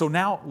 So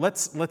now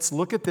let's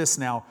look at this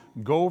now.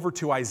 Go over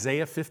to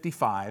Isaiah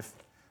 55.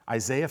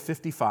 Isaiah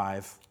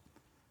 55.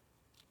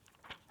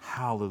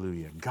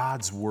 Hallelujah.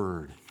 God's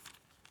Word.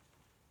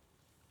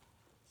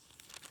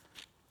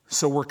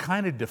 So we're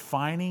kind of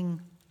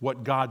defining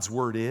what God's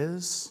Word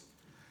is.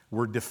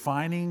 We're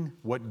defining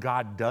what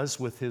God does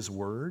with His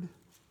Word.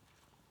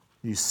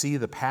 You see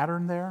the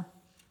pattern there?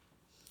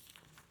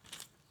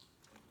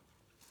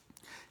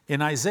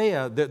 In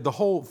Isaiah, the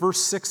whole verse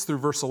 6 through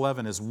verse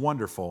 11 is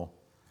wonderful.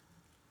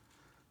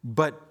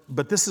 But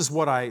this is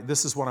what I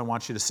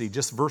want you to see.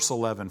 Just verse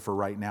 11 for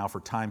right now, for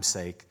time's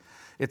sake.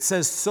 It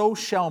says, so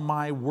shall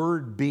my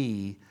word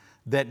be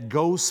that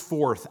goes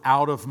forth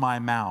out of my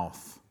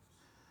mouth.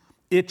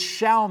 It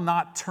shall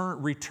not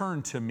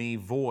return to me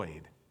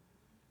void.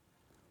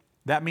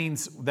 That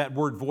means, that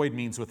word void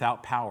means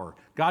without power.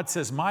 God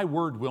says, my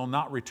word will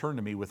not return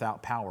to me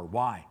without power.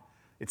 Why?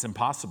 It's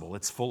impossible.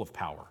 It's full of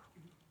power.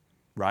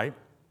 Right?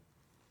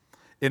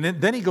 And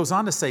then he goes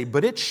on to say,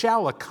 but it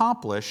shall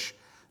accomplish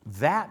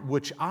that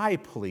which I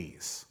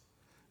please.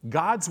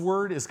 God's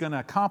word is going to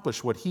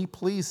accomplish what he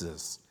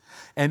pleases.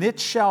 And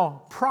it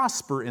shall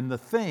prosper in the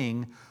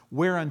thing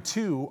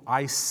whereunto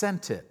I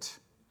sent it.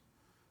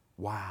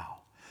 Wow.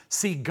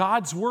 See,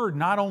 God's word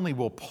not only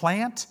will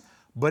plant,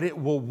 but it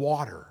will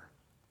water.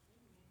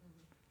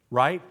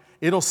 Right?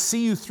 It'll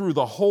see you through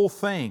the whole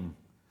thing.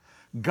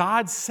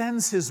 God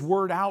sends his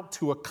word out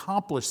to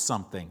accomplish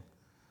something.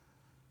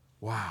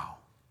 Wow.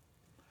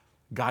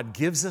 God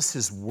gives us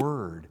his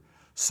word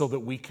so that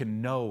we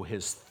can know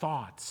his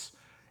thoughts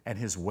and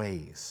his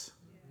ways.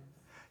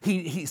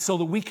 So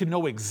that we can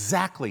know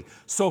exactly.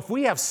 So if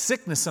we have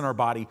sickness in our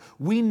body,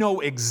 we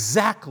know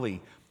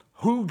exactly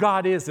who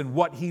God is and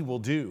what he will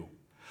do.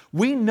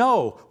 We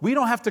know. We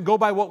don't have to go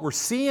by what we're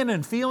seeing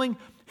and feeling.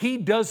 He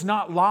does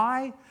not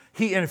lie.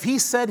 And if he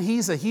said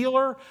he's a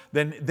healer,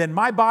 then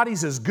my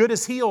body's as good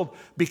as healed,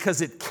 because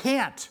it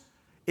can't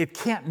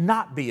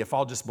not be if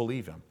I'll just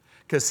believe him.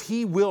 Because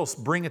he will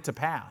bring it to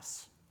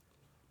pass.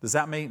 Does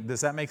that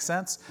make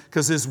sense?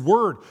 Because his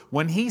word,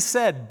 when he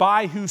said,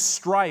 by whose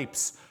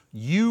stripes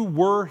you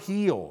were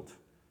healed,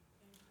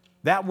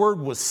 that word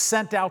was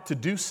sent out to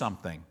do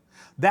something.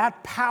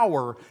 That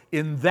power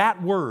in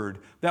that word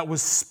that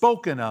was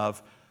spoken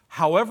of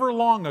however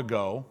long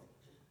ago,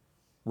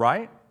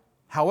 right?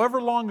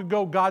 However long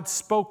ago God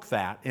spoke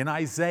that in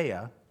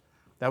Isaiah,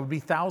 that would be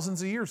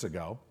thousands of years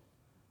ago,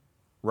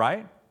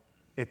 right?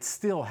 It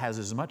still has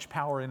as much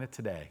power in it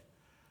today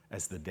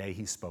as the day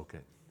he spoke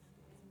it.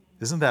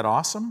 Isn't that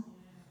awesome?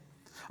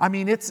 I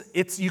mean,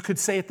 it's you could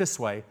say it this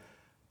way.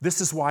 This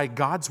is why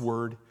God's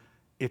word,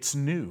 it's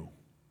new.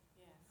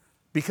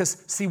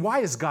 Because, see, why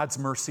is God's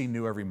mercy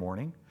new every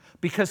morning?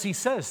 Because He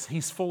says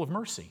He's full of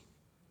mercy.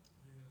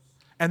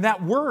 And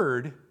that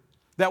word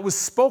that was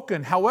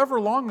spoken however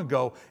long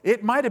ago,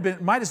 it might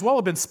as well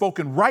have been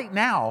spoken right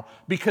now,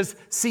 because,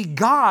 see,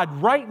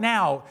 God right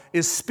now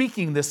is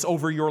speaking this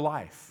over your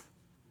life.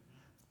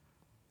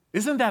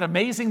 Isn't that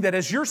amazing that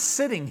as you're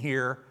sitting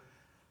here,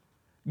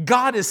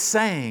 God is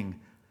saying,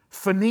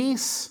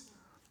 Fenice,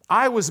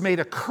 I was made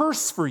a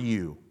curse for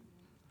you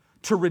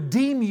to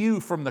redeem you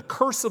from the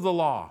curse of the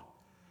law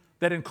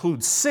that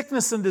includes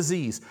sickness and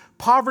disease,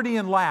 poverty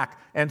and lack,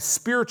 and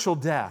spiritual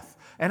death.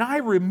 And I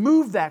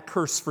removed that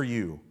curse for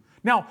you.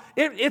 Now,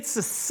 it's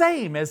the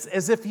same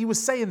as if He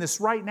was saying this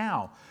right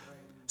now.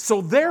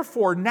 So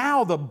therefore,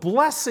 now the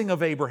blessing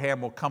of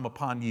Abraham will come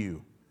upon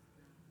you.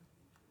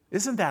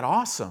 Isn't that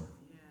awesome?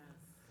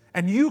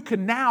 And you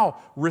can now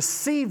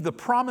receive the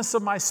promise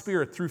of my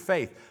Spirit through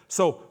faith.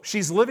 So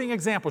she's a living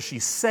example.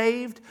 She's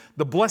saved.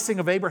 The blessing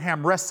of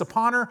Abraham rests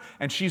upon her,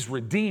 and she's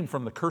redeemed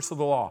from the curse of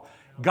the law.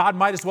 God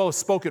might as well have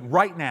spoken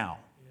right now,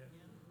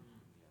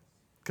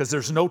 because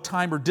there's no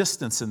time or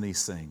distance in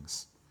these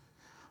things.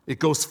 It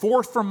goes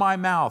forth from my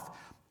mouth.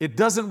 It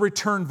doesn't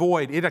return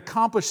void. It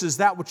accomplishes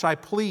that which I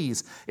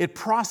please. It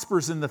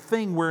prospers in the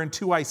thing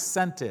whereunto I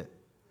sent it.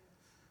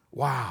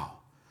 Wow.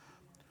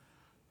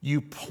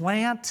 You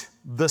plant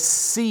the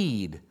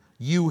seed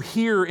you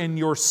hear in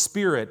your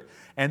spirit,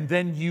 and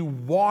then you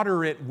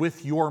water it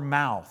with your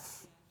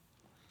mouth.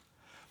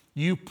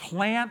 You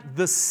plant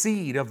the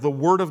seed of the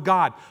Word of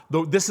God.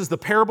 This is the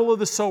parable of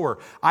the sower.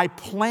 I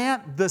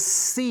plant the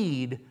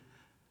seed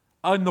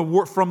from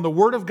the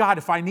Word of God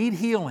if I need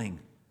healing,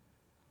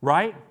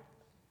 right?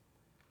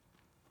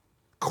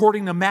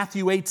 According to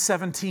Matthew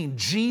 8:17,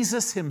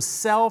 Jesus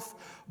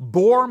Himself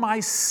bore my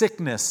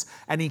sickness,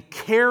 and He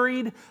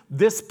carried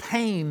this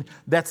pain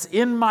that's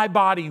in my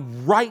body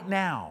right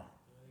now.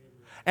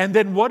 And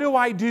then what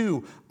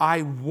do?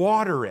 I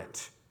water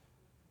it.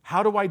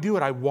 How do I do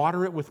it? I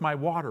water it with my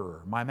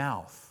waterer, my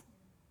mouth.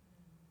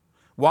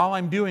 While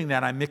I'm doing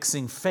that, I'm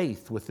mixing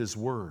faith with His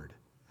Word.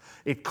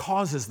 It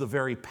causes the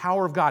very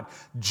power of God.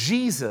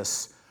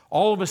 Jesus,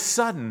 all of a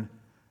sudden,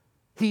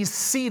 He's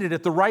seated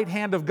at the right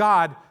hand of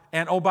God.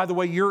 And oh, by the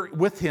way, you're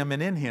with Him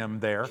and in Him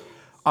there,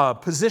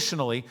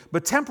 positionally.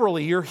 But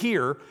temporally, you're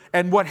here.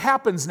 And what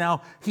happens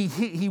now,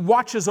 He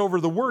watches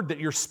over the word that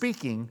you're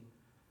speaking,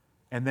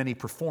 and then He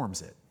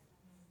performs it.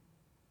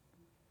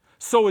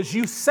 So as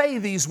you say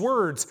these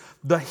words,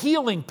 the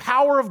healing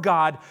power of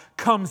God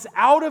comes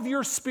out of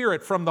your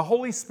spirit from the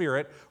Holy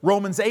Spirit.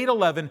 Romans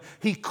 8:11,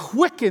 He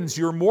quickens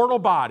your mortal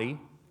body.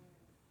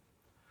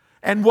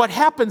 And what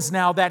happens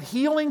now, that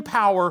healing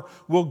power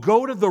will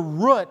go to the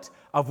root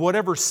of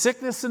whatever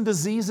sickness and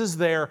disease is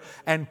there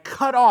and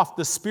cut off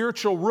the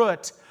spiritual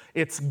root.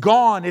 It's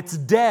gone, it's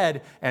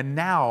dead, and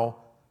now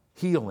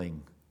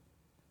healing.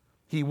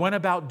 He went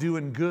about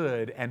doing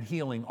good and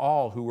healing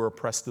all who were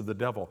oppressed of the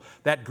devil.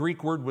 That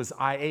Greek word was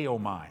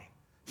iaomai,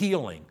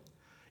 healing.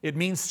 It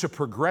means to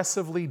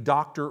progressively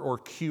doctor or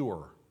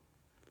cure.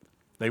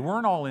 They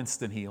weren't all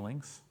instant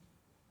healings.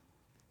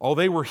 Oh,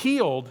 they were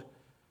healed,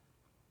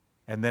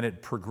 and then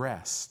it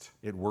progressed.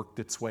 It worked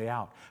its way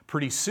out.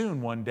 Pretty soon,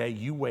 one day,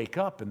 you wake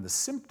up and the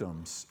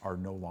symptoms are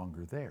no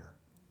longer there.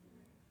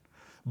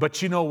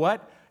 But you know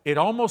what? It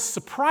almost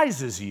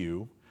surprises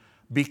you,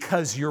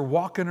 because you're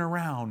walking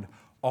around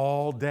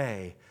all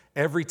day.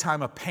 Every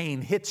time a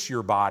pain hits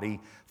your body,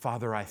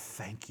 Father, I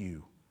thank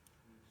you.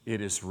 It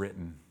is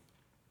written,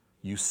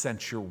 you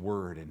sent your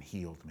word and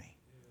healed me.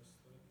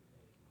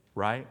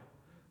 Right?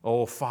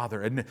 Oh,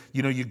 Father. And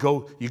you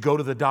go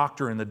to the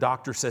doctor, and the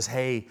doctor says,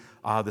 hey,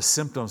 the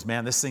symptoms,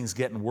 man, this thing's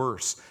getting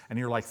worse. And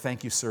you're like,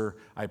 thank you, sir.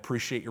 I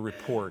appreciate your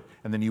report.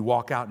 And then you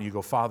walk out and you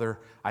go, Father,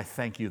 I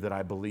thank you that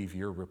I believe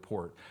your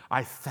report.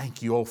 I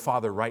thank you, oh,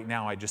 Father, right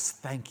now I just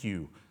thank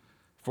you,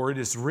 for it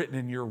is written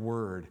in your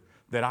word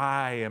that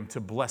I am to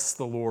bless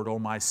the Lord, O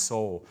my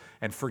soul,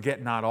 and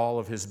forget not all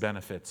of His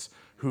benefits,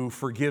 who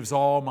forgives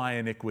all my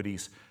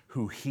iniquities,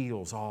 who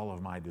heals all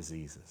of my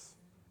diseases.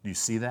 Do you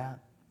see that?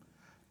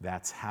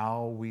 That's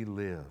how we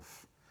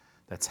live.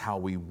 That's how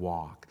we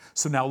walk.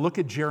 So now look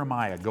at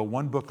Jeremiah. Go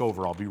one book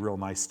over. I'll be real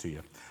nice to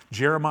you.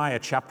 Jeremiah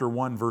chapter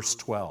 1, verse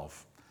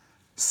 12.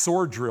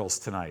 Sword drills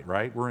tonight,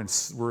 right? We're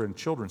in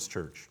children's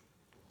church.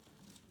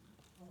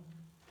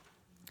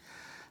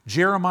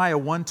 Jeremiah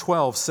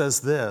 1:12 says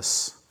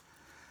this,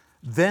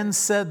 then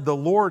said the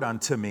Lord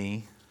unto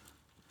me,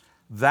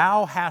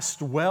 thou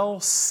hast well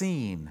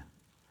seen,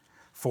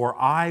 for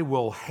I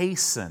will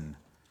hasten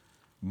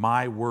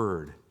my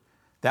word.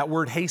 That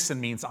word hasten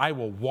means I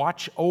will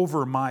watch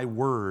over my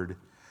word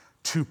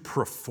to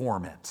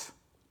perform it.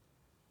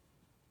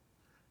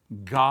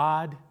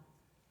 God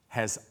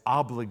has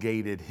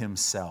obligated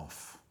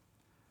Himself.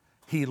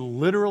 He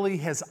literally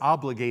has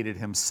obligated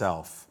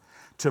Himself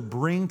to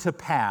bring to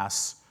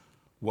pass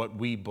what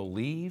we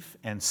believe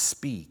and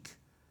speak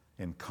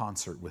in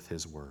concert with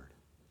His word.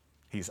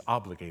 He's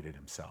obligated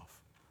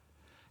Himself.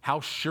 How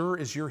sure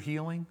is your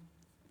healing?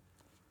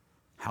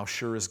 How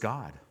sure is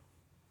God?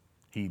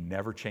 He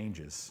never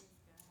changes.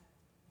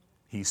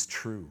 He's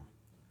true.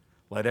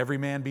 Let every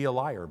man be a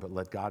liar, but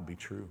let God be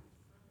true.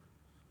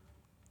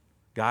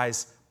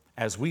 Guys,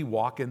 as we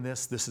walk in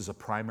this, this is a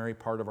primary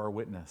part of our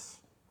witness.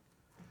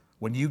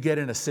 When you get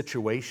in a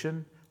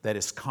situation that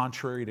is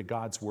contrary to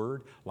God's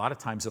word, a lot of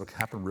times it'll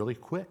happen really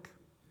quick.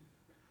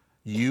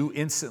 You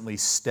instantly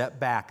step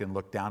back and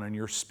look down in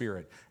your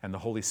spirit, and the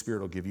Holy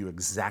Spirit will give you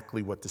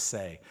exactly what to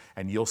say.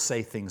 And you'll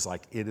say things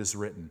like, "It is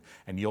written."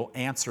 And you'll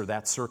answer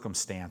that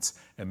circumstance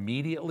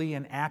immediately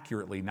and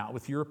accurately, not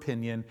with your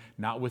opinion,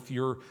 not with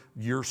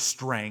your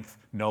strength,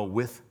 no,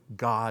 with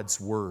God's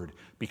word,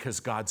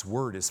 because God's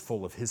word is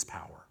full of His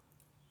power.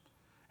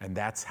 And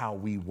that's how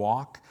we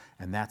walk,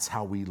 and that's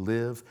how we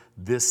live.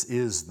 This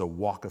is the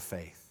walk of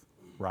faith,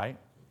 right?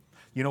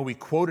 You know, we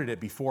quoted it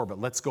before, but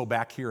let's go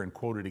back here and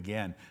quote it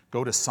again.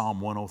 Go to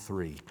Psalm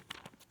 103.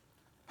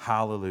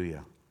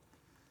 Hallelujah.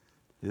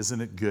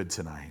 Isn't it good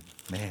tonight?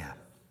 Man,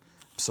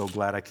 I'm so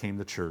glad I came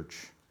to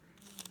church.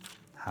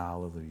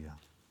 Hallelujah.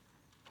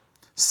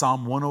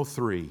 Psalm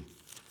 103.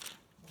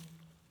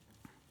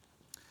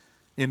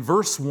 In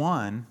verse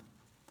 1,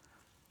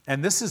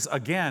 and this is,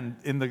 again,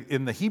 in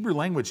the Hebrew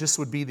language, this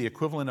would be the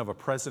equivalent of a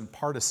present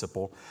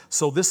participle.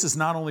 So this is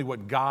not only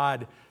what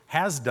God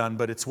has done,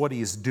 but it's what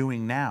He is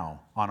doing now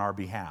on our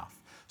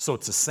behalf. So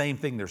it's the same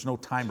thing. There's no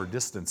time or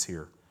distance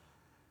here.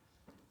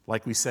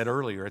 Like we said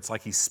earlier, it's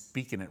like He's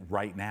speaking it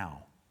right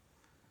now.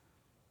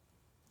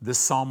 This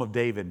Psalm of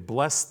David: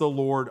 "Bless the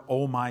Lord,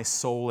 O my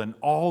soul, and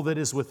all that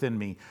is within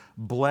me.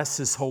 Bless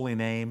His holy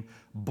name.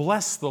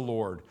 Bless the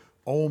Lord,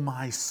 O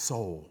my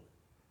soul."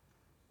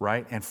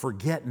 Right? "And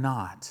forget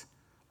not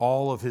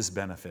all of His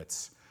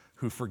benefits,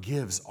 who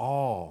forgives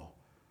all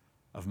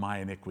of my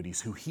iniquities,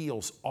 who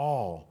heals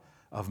all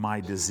of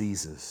my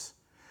diseases,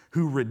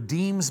 who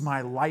redeems my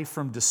life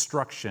from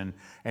destruction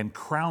and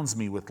crowns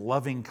me with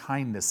loving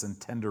kindness and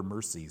tender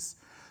mercies."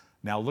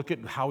 Now look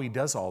at how He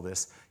does all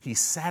this. He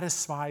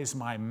satisfies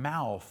my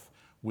mouth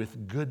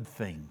with good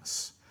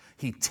things.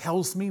 He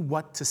tells me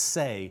what to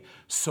say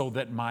so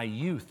that my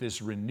youth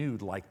is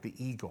renewed like the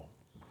eagle.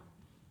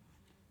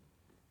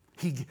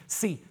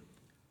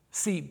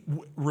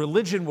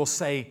 Religion will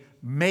say,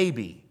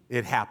 maybe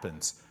it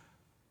happens.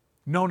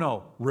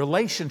 No.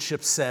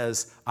 Relationship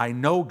says, I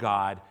know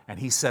God, and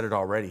He said it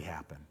already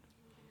happened.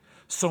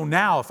 So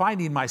now, if I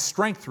need my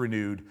strength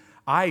renewed,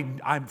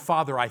 I'm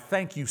Father, I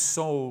thank You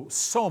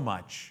so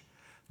much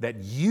that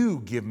You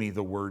give me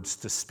the words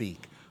to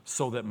speak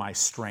so that my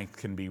strength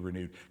can be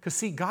renewed. Because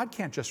see, God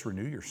can't just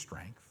renew your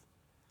strength.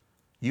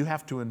 You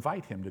have to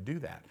invite Him to do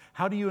that.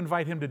 How do you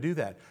invite Him to do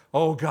that?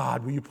 "Oh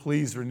God, will You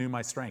please renew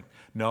my strength?"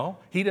 No,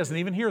 He doesn't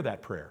even hear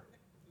that prayer.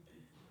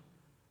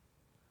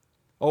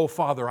 "Oh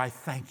Father, I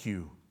thank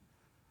You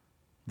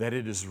that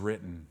it is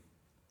written,"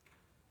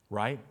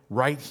 right?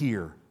 Right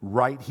here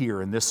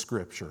in this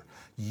scripture.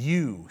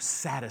 "You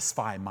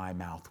satisfy my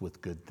mouth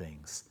with good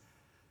things."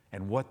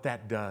 And what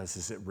that does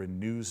is it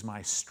renews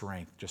my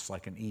strength just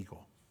like an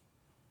eagle,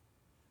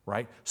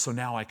 right? So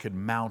now I could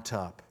mount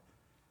up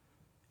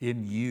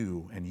in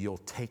You, and You'll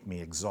take me,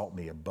 exalt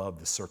me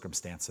above the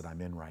circumstance that I'm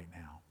in right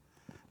now,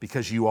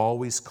 because You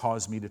always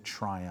cause me to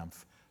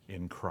triumph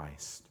in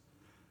Christ.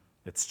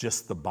 It's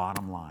just the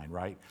bottom line,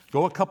 right?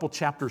 Go a couple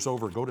chapters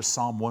over. Go to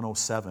Psalm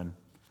 107.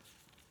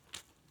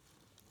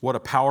 What a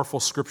powerful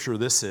scripture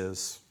this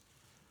is.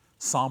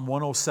 Psalm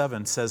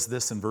 107 says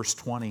this in verse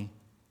 20.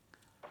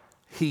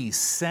 He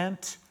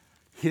sent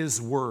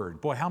His word.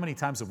 Boy, how many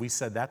times have we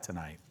said that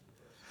tonight?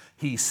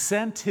 He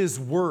sent His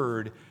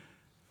word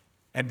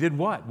and did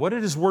what? What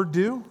did His word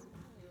do?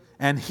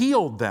 And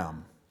healed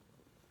them.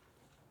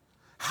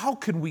 How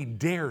can we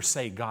dare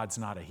say God's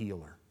not a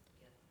healer?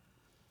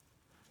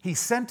 He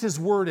sent His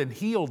word and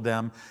healed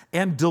them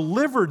and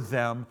delivered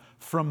them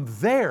from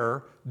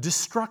their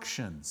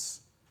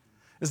destructions.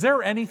 Is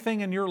there anything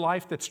in your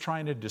life that's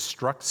trying to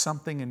destruct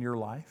something in your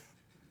life?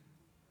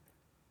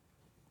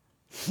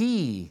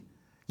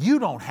 You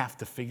don't have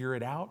to figure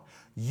it out.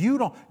 You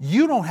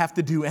don't have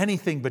to do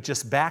anything but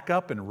just back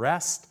up and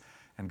rest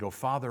and go,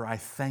 Father, I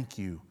thank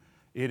You.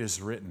 It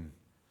is written.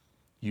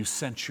 You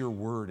sent Your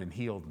word and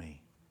healed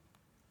me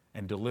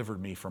and delivered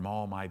me from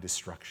all my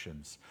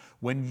destructions.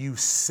 When you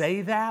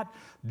say that,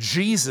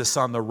 Jesus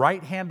on the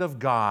right hand of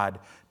God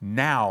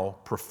now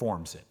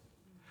performs it.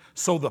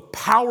 So the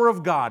power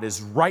of God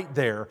is right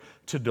there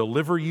to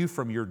deliver you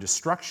from your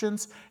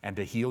destructions and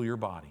to heal your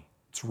body.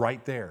 It's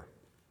right there.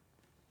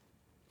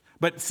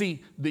 But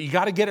see, you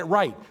got to get it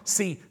right.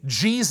 See,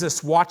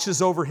 Jesus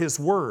watches over His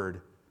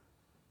word.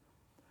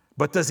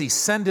 But does He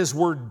send His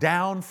word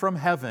down from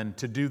heaven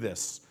to do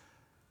this?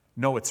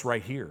 No, it's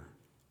right here.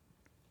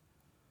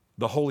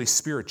 The Holy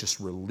Spirit just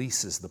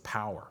releases the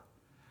power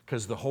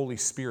because the Holy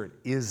Spirit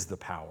is the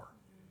power.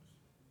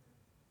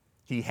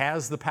 He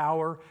has the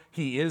power.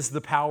 He is the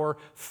power.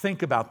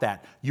 Think about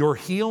that. Your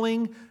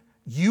healing,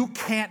 you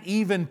can't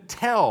even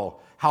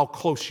tell how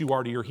close you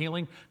are to your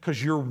healing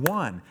because you're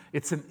one.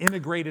 It's an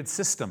integrated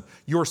system.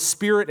 Your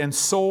spirit and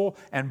soul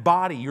and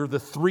body, you're the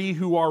three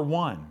who are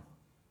one.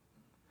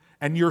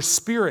 And your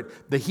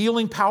spirit, the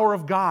healing power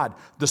of God,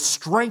 the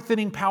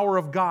strengthening power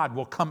of God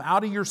will come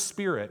out of your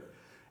spirit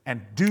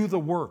and do the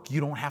work.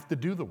 You don't have to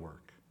do the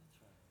work.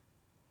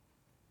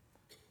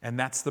 And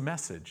that's the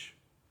message.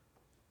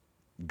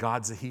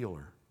 God's a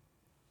healer.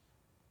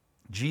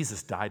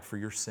 Jesus died for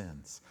your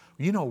sins.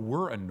 You know,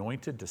 we're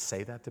anointed to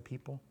say that to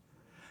people.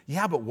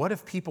 Yeah, but what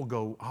if people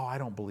go, oh, I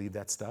don't believe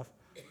that stuff?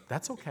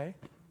 That's okay.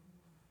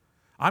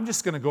 I'm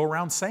just going to go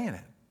around saying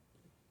it.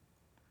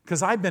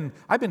 Because I've been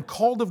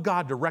called of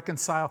God to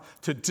reconcile,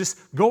 to just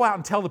go out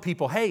and tell the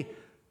people, hey,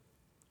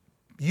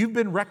 you've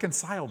been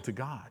reconciled to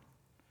God.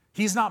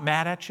 He's not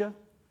mad at you.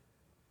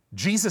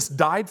 Jesus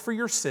died for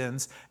your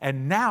sins,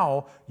 and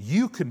now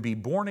you can be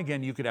born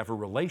again. You could have a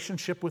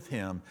relationship with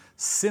Him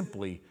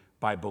simply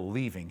by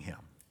believing Him.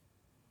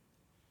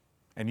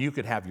 And you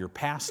could have your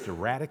past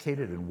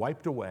eradicated and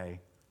wiped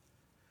away.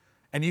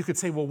 And you could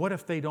say, well, what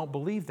if they don't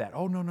believe that?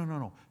 Oh,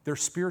 no. They're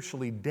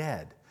spiritually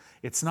dead.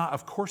 It's not,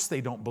 of course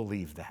they don't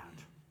believe that.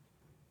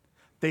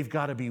 They've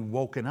got to be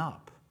woken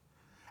up.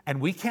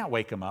 And we can't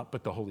wake them up,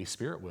 but the Holy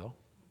Spirit will.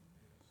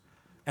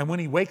 And when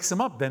He wakes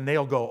them up, then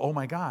they'll go, oh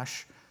my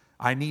gosh,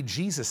 I need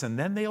Jesus. And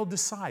then they'll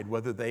decide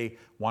whether they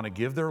want to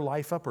give their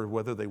life up or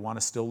whether they want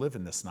to still live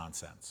in this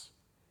nonsense.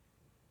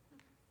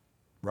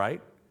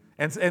 Right?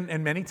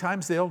 And many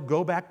times they'll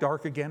go back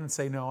dark again and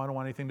say, no, I don't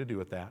want anything to do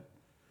with that.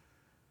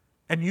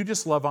 And you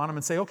just love on them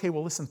and say, okay,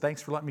 well, listen,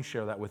 thanks for letting me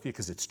share that with you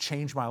because it's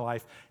changed my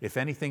life. If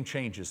anything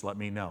changes, let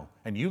me know.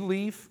 And you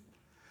leave,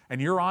 and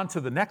you're on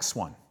to the next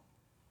one.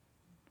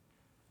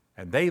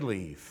 And they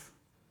leave,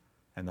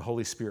 and the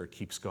Holy Spirit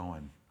keeps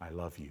going, I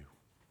love you.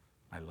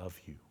 I love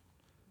you.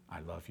 I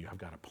love you. I've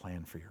got a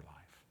plan for your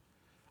life.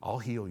 I'll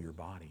heal your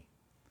body.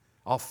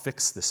 I'll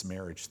fix this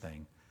marriage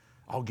thing.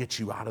 I'll get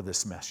you out of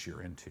this mess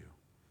you're into.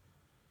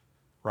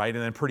 Right?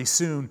 And then pretty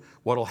soon,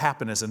 what will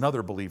happen is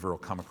another believer will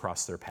come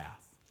across their path.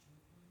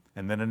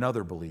 And then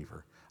another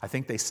believer. I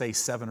think they say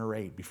 7 or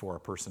 8 before a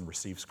person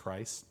receives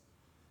Christ.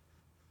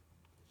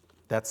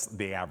 That's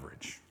the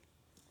average.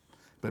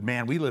 But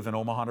man, we live in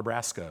Omaha,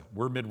 Nebraska.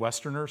 We're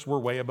Midwesterners. We're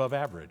way above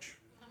average.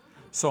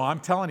 So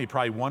I'm telling you,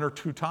 probably 1 or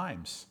 2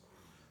 times.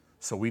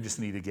 So we just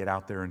need to get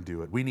out there and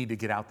do it. We need to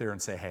get out there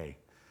and say, hey,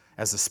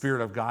 as the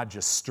Spirit of God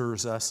just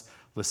stirs us,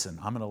 listen,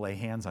 I'm going to lay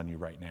hands on you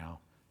right now,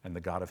 and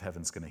the God of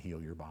heaven's going to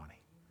heal your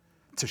body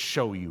to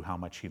show you how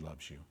much He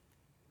loves you.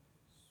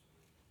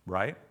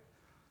 Right?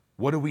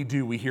 What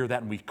do? We hear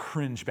that and we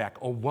cringe back.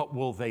 Oh, what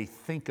will they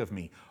think of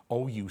me?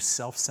 Oh, you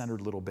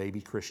self-centered little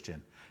baby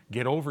Christian.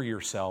 Get over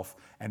yourself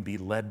and be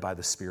led by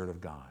the Spirit of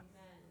God.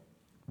 Amen.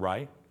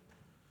 Right?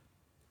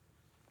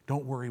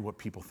 Don't worry what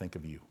people think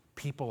of you.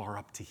 People are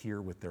up to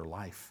here with their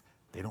life.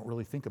 They don't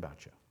really think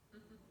about you.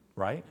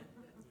 Right?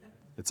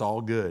 It's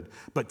all good.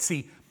 But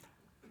see,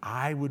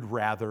 I would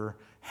rather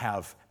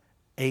have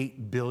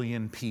 8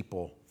 billion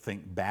people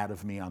think bad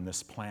of me on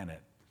this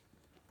planet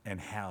and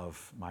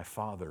have my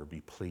Father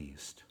be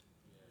pleased.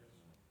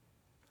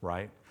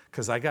 Right?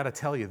 Because I got to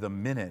tell you, the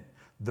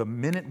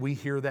minute we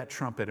hear that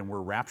trumpet and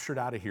we're raptured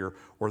out of here,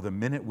 or the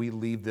minute we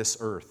leave this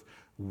earth,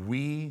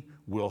 we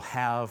will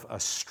have a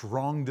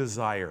strong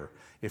desire.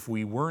 If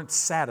we weren't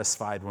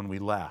satisfied when we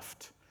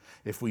left,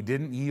 if we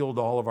didn't yield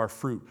all of our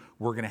fruit,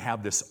 we're going to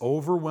have this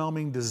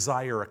overwhelming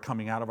desire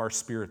coming out of our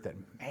spirit that,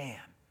 man,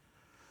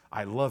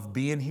 I love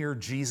being here,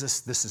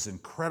 Jesus, this is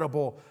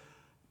incredible.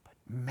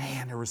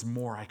 Man, there was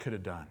more I could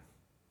have done.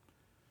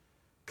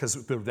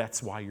 Because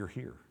that's why you're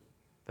here.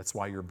 That's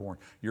why you're born.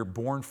 You're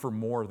born for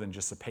more than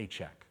just a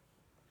paycheck.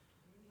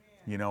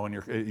 You know, and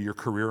your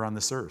career on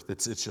this earth.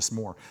 It's just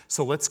more.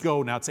 So let's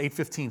go. Now it's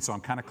 8:15, so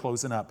I'm kind of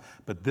closing up.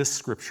 But this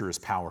scripture is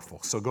powerful.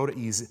 So go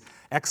to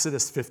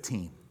Exodus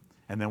 15,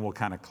 and then we'll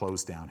kind of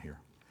close down here.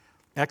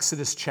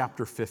 Exodus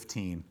chapter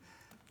 15,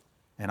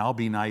 and I'll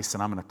be nice,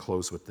 and I'm going to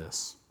close with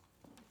this.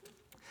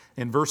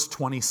 In verse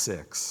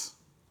 26,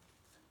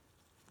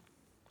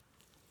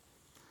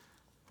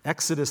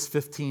 Exodus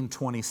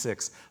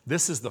 15:26.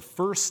 This is the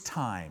first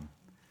time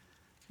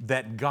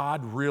that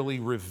God really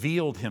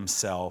revealed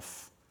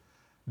Himself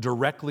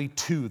directly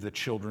to the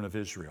children of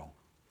Israel.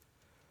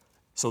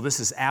 So this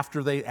is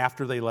after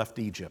they left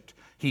Egypt.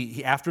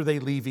 After they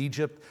leave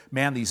Egypt,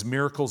 man, these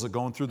miracles are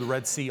going through the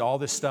Red Sea, all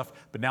this stuff,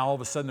 but now all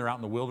of a sudden they're out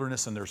in the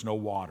wilderness and there's no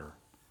water.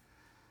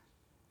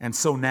 And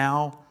so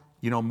now,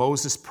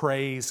 Moses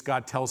prays,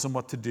 God tells him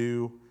what to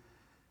do,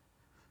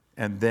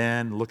 and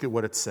then look at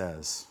what it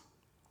says.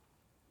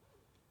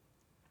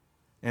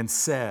 And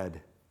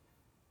said,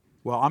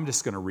 well, I'm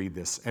just going to read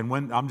this. And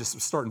I'm just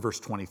starting verse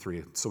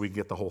 23 so we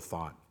get the whole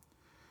thought.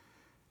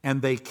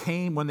 And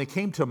when they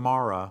came to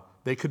Marah,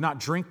 they could not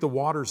drink the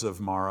waters of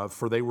Marah,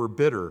 for they were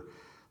bitter.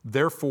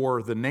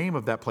 Therefore, the name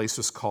of that place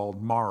was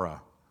called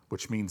Marah,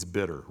 which means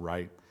bitter,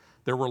 right?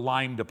 There were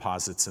lime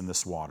deposits in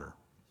this water.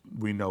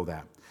 We know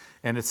that.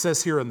 And it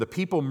says here, and the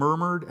people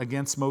murmured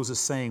against Moses,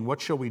 saying,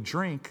 what shall we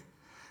drink?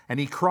 And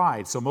he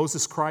cried. So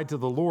Moses cried to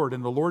the Lord,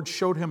 and the Lord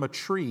showed him a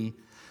tree,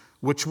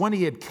 which when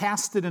he had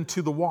cast it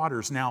into the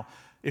waters. Now,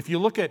 if you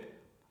look at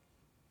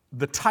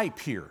the type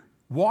here,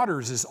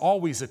 waters is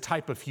always a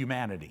type of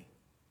humanity.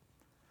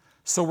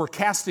 So we're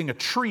casting a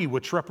tree,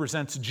 which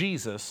represents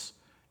Jesus,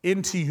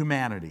 into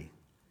humanity.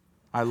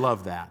 I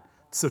love that.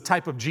 it's a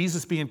type of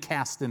Jesus being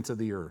cast into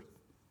the earth.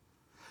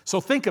 So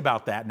think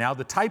about that now.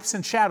 The types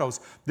and shadows,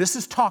 this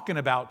is talking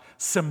about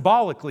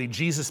symbolically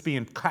Jesus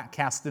being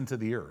cast into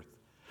the earth.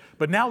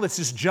 But now let's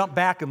just jump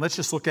back and let's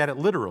just look at it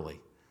literally.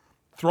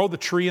 Throw the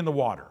tree in the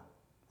water,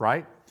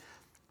 right?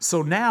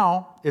 So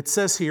now it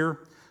says here,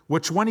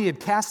 which when he had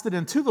cast it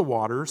into the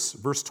waters,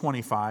 verse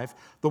 25,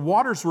 the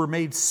waters were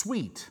made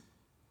sweet.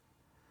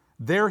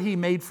 There he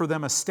made for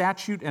them a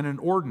statute and an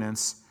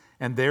ordinance,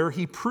 and there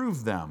he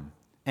proved them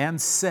and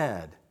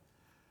said,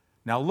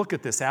 now look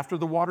at this, after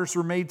the waters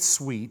were made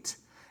sweet,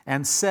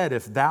 and said,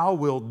 if thou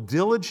wilt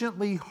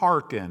diligently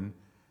hearken,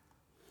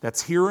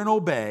 that's hear and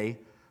obey,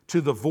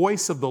 to the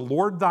voice of the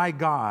Lord thy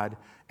God,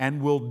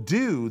 and will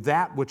do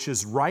that which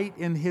is right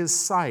in his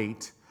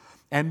sight,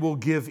 and will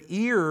give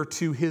ear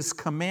to his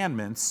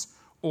commandments,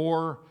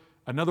 or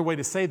another way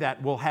to say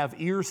that, will have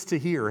ears to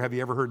hear. Have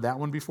you ever heard that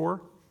one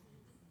before?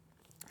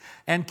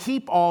 And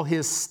keep all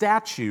his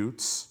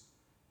statutes,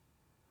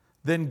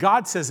 then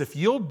God says, if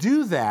you'll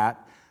do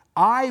that,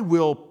 I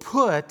will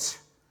put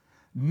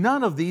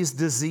none of these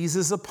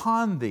diseases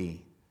upon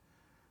thee.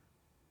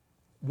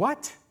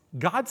 What?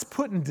 God's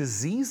putting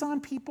disease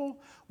on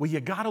people? Well, you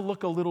got to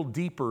look a little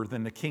deeper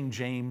than the King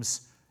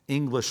James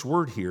English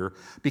word here,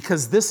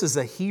 because this is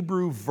a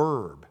Hebrew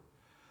verb.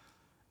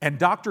 And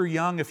Dr.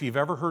 Young, if you've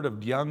ever heard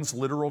of Young's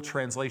literal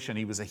translation,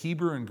 he was a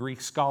Hebrew and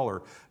Greek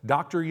scholar.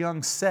 Dr.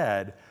 Young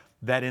said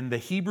that in the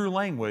Hebrew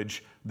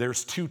language,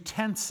 there's two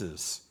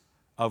tenses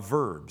of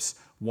verbs.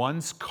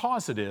 One's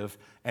causative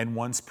and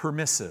one's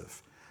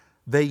permissive.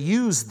 They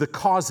use the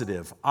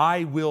causative,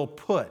 I will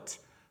put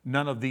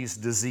none of these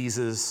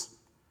diseases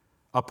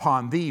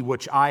upon thee,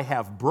 which I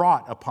have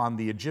brought upon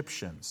the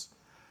Egyptians.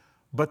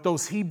 But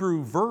those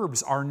Hebrew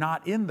verbs are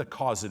not in the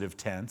causative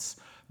tense,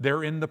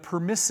 they're in the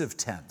permissive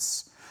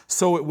tense.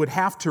 So it would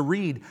have to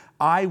read,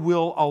 I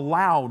will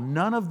allow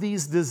none of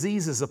these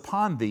diseases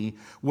upon thee,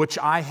 which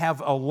I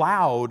have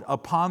allowed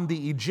upon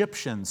the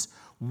Egyptians.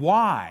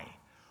 Why?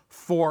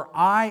 For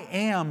I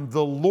am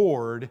the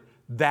Lord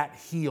that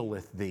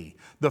healeth thee.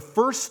 The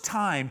first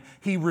time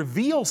he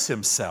reveals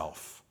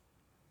himself,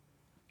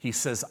 he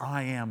says,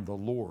 I am the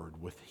Lord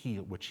which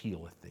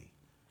healeth thee.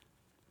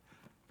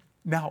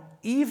 Now,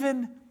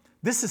 even,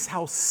 this is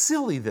how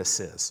silly this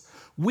is.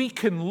 We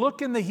can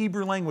look in the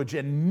Hebrew language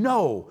and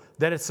know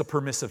that it's a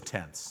permissive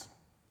tense.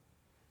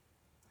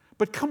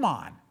 But come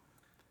on,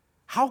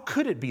 how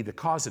could it be the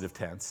causative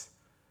tense?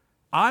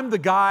 I'm the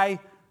guy,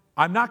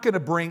 I'm not going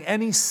to bring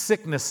any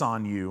sickness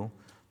on you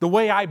the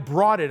way I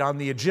brought it on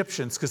the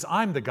Egyptians, because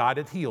I'm the God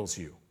that heals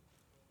you.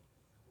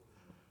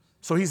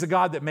 So he's a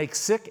God that makes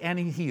sick and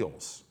he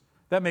heals.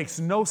 That makes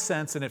no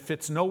sense and it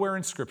fits nowhere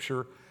in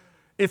Scripture.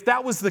 If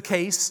that was the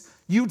case,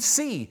 you'd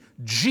see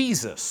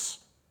Jesus.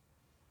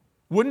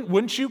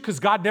 Wouldn't you? Because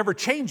God never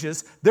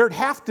changes. There'd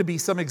have to be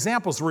some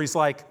examples where he's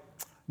like,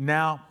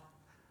 now,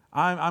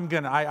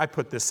 I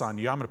put this on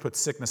you. I'm going to put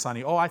sickness on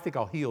you. Oh, I think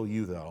I'll heal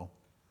you though.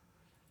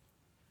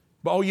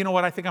 But oh, you know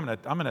what? I think I'm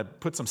going to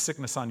put some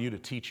sickness on you to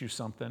teach you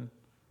something.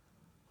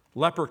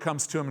 Leper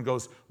comes to him and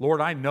goes,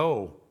 Lord, I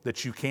know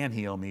that you can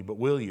heal me, but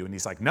will you? And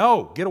he's like,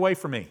 no, get away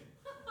from me.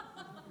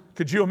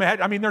 Could you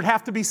imagine? I mean, there'd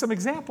have to be some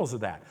examples of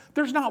that.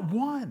 There's not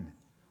one.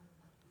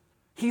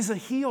 He's a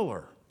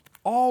healer.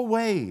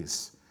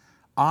 Always.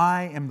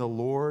 I am the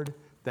Lord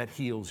that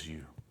heals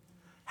you.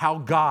 How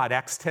God,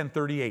 Acts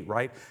 10:38,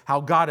 right?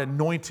 How God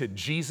anointed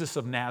Jesus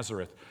of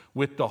Nazareth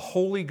with the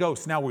Holy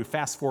Ghost. Now we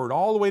fast forward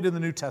all the way to the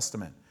New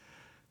Testament.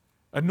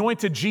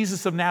 Anointed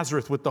Jesus of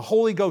Nazareth with the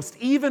Holy Ghost,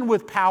 even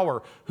with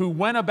power, who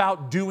went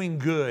about doing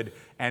good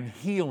and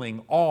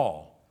healing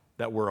all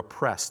that were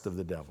oppressed of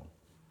the devil.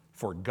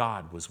 For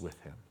God was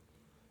with him.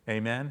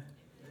 Amen?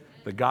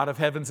 The God of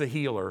heaven's a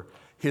healer.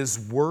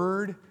 His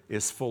word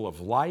is full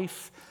of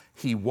life.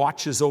 He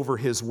watches over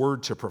his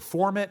word to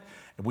perform it.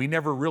 And we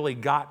never really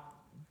got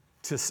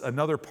to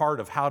another part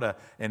of how to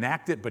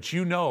enact it, but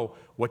you know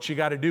what you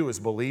got to do is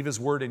believe his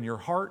word in your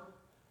heart.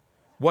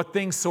 What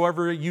things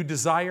soever you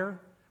desire,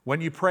 when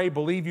you pray,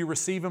 believe you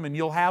receive them and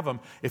you'll have them.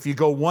 If you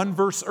go one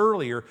verse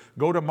earlier,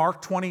 go to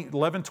Mark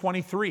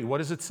 11:23. What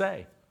does it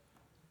say?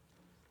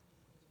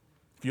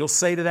 If you'll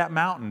say to that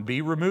mountain,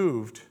 be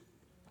removed.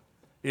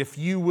 If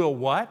you will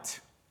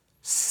what?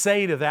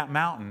 Say to that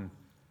mountain,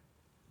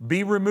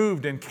 be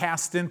removed and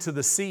cast into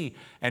the sea,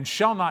 and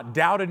shall not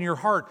doubt in your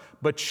heart,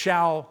 but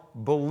shall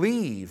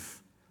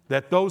believe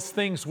that those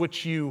things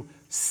which you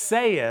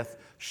saith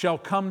shall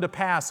come to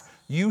pass.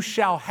 You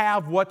shall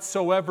have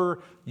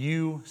whatsoever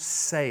you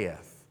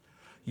saith.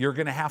 You're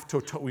going to have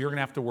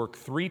to work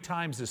 3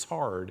 times as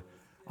hard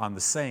on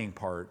the saying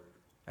part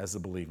as the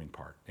believing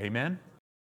part. Amen?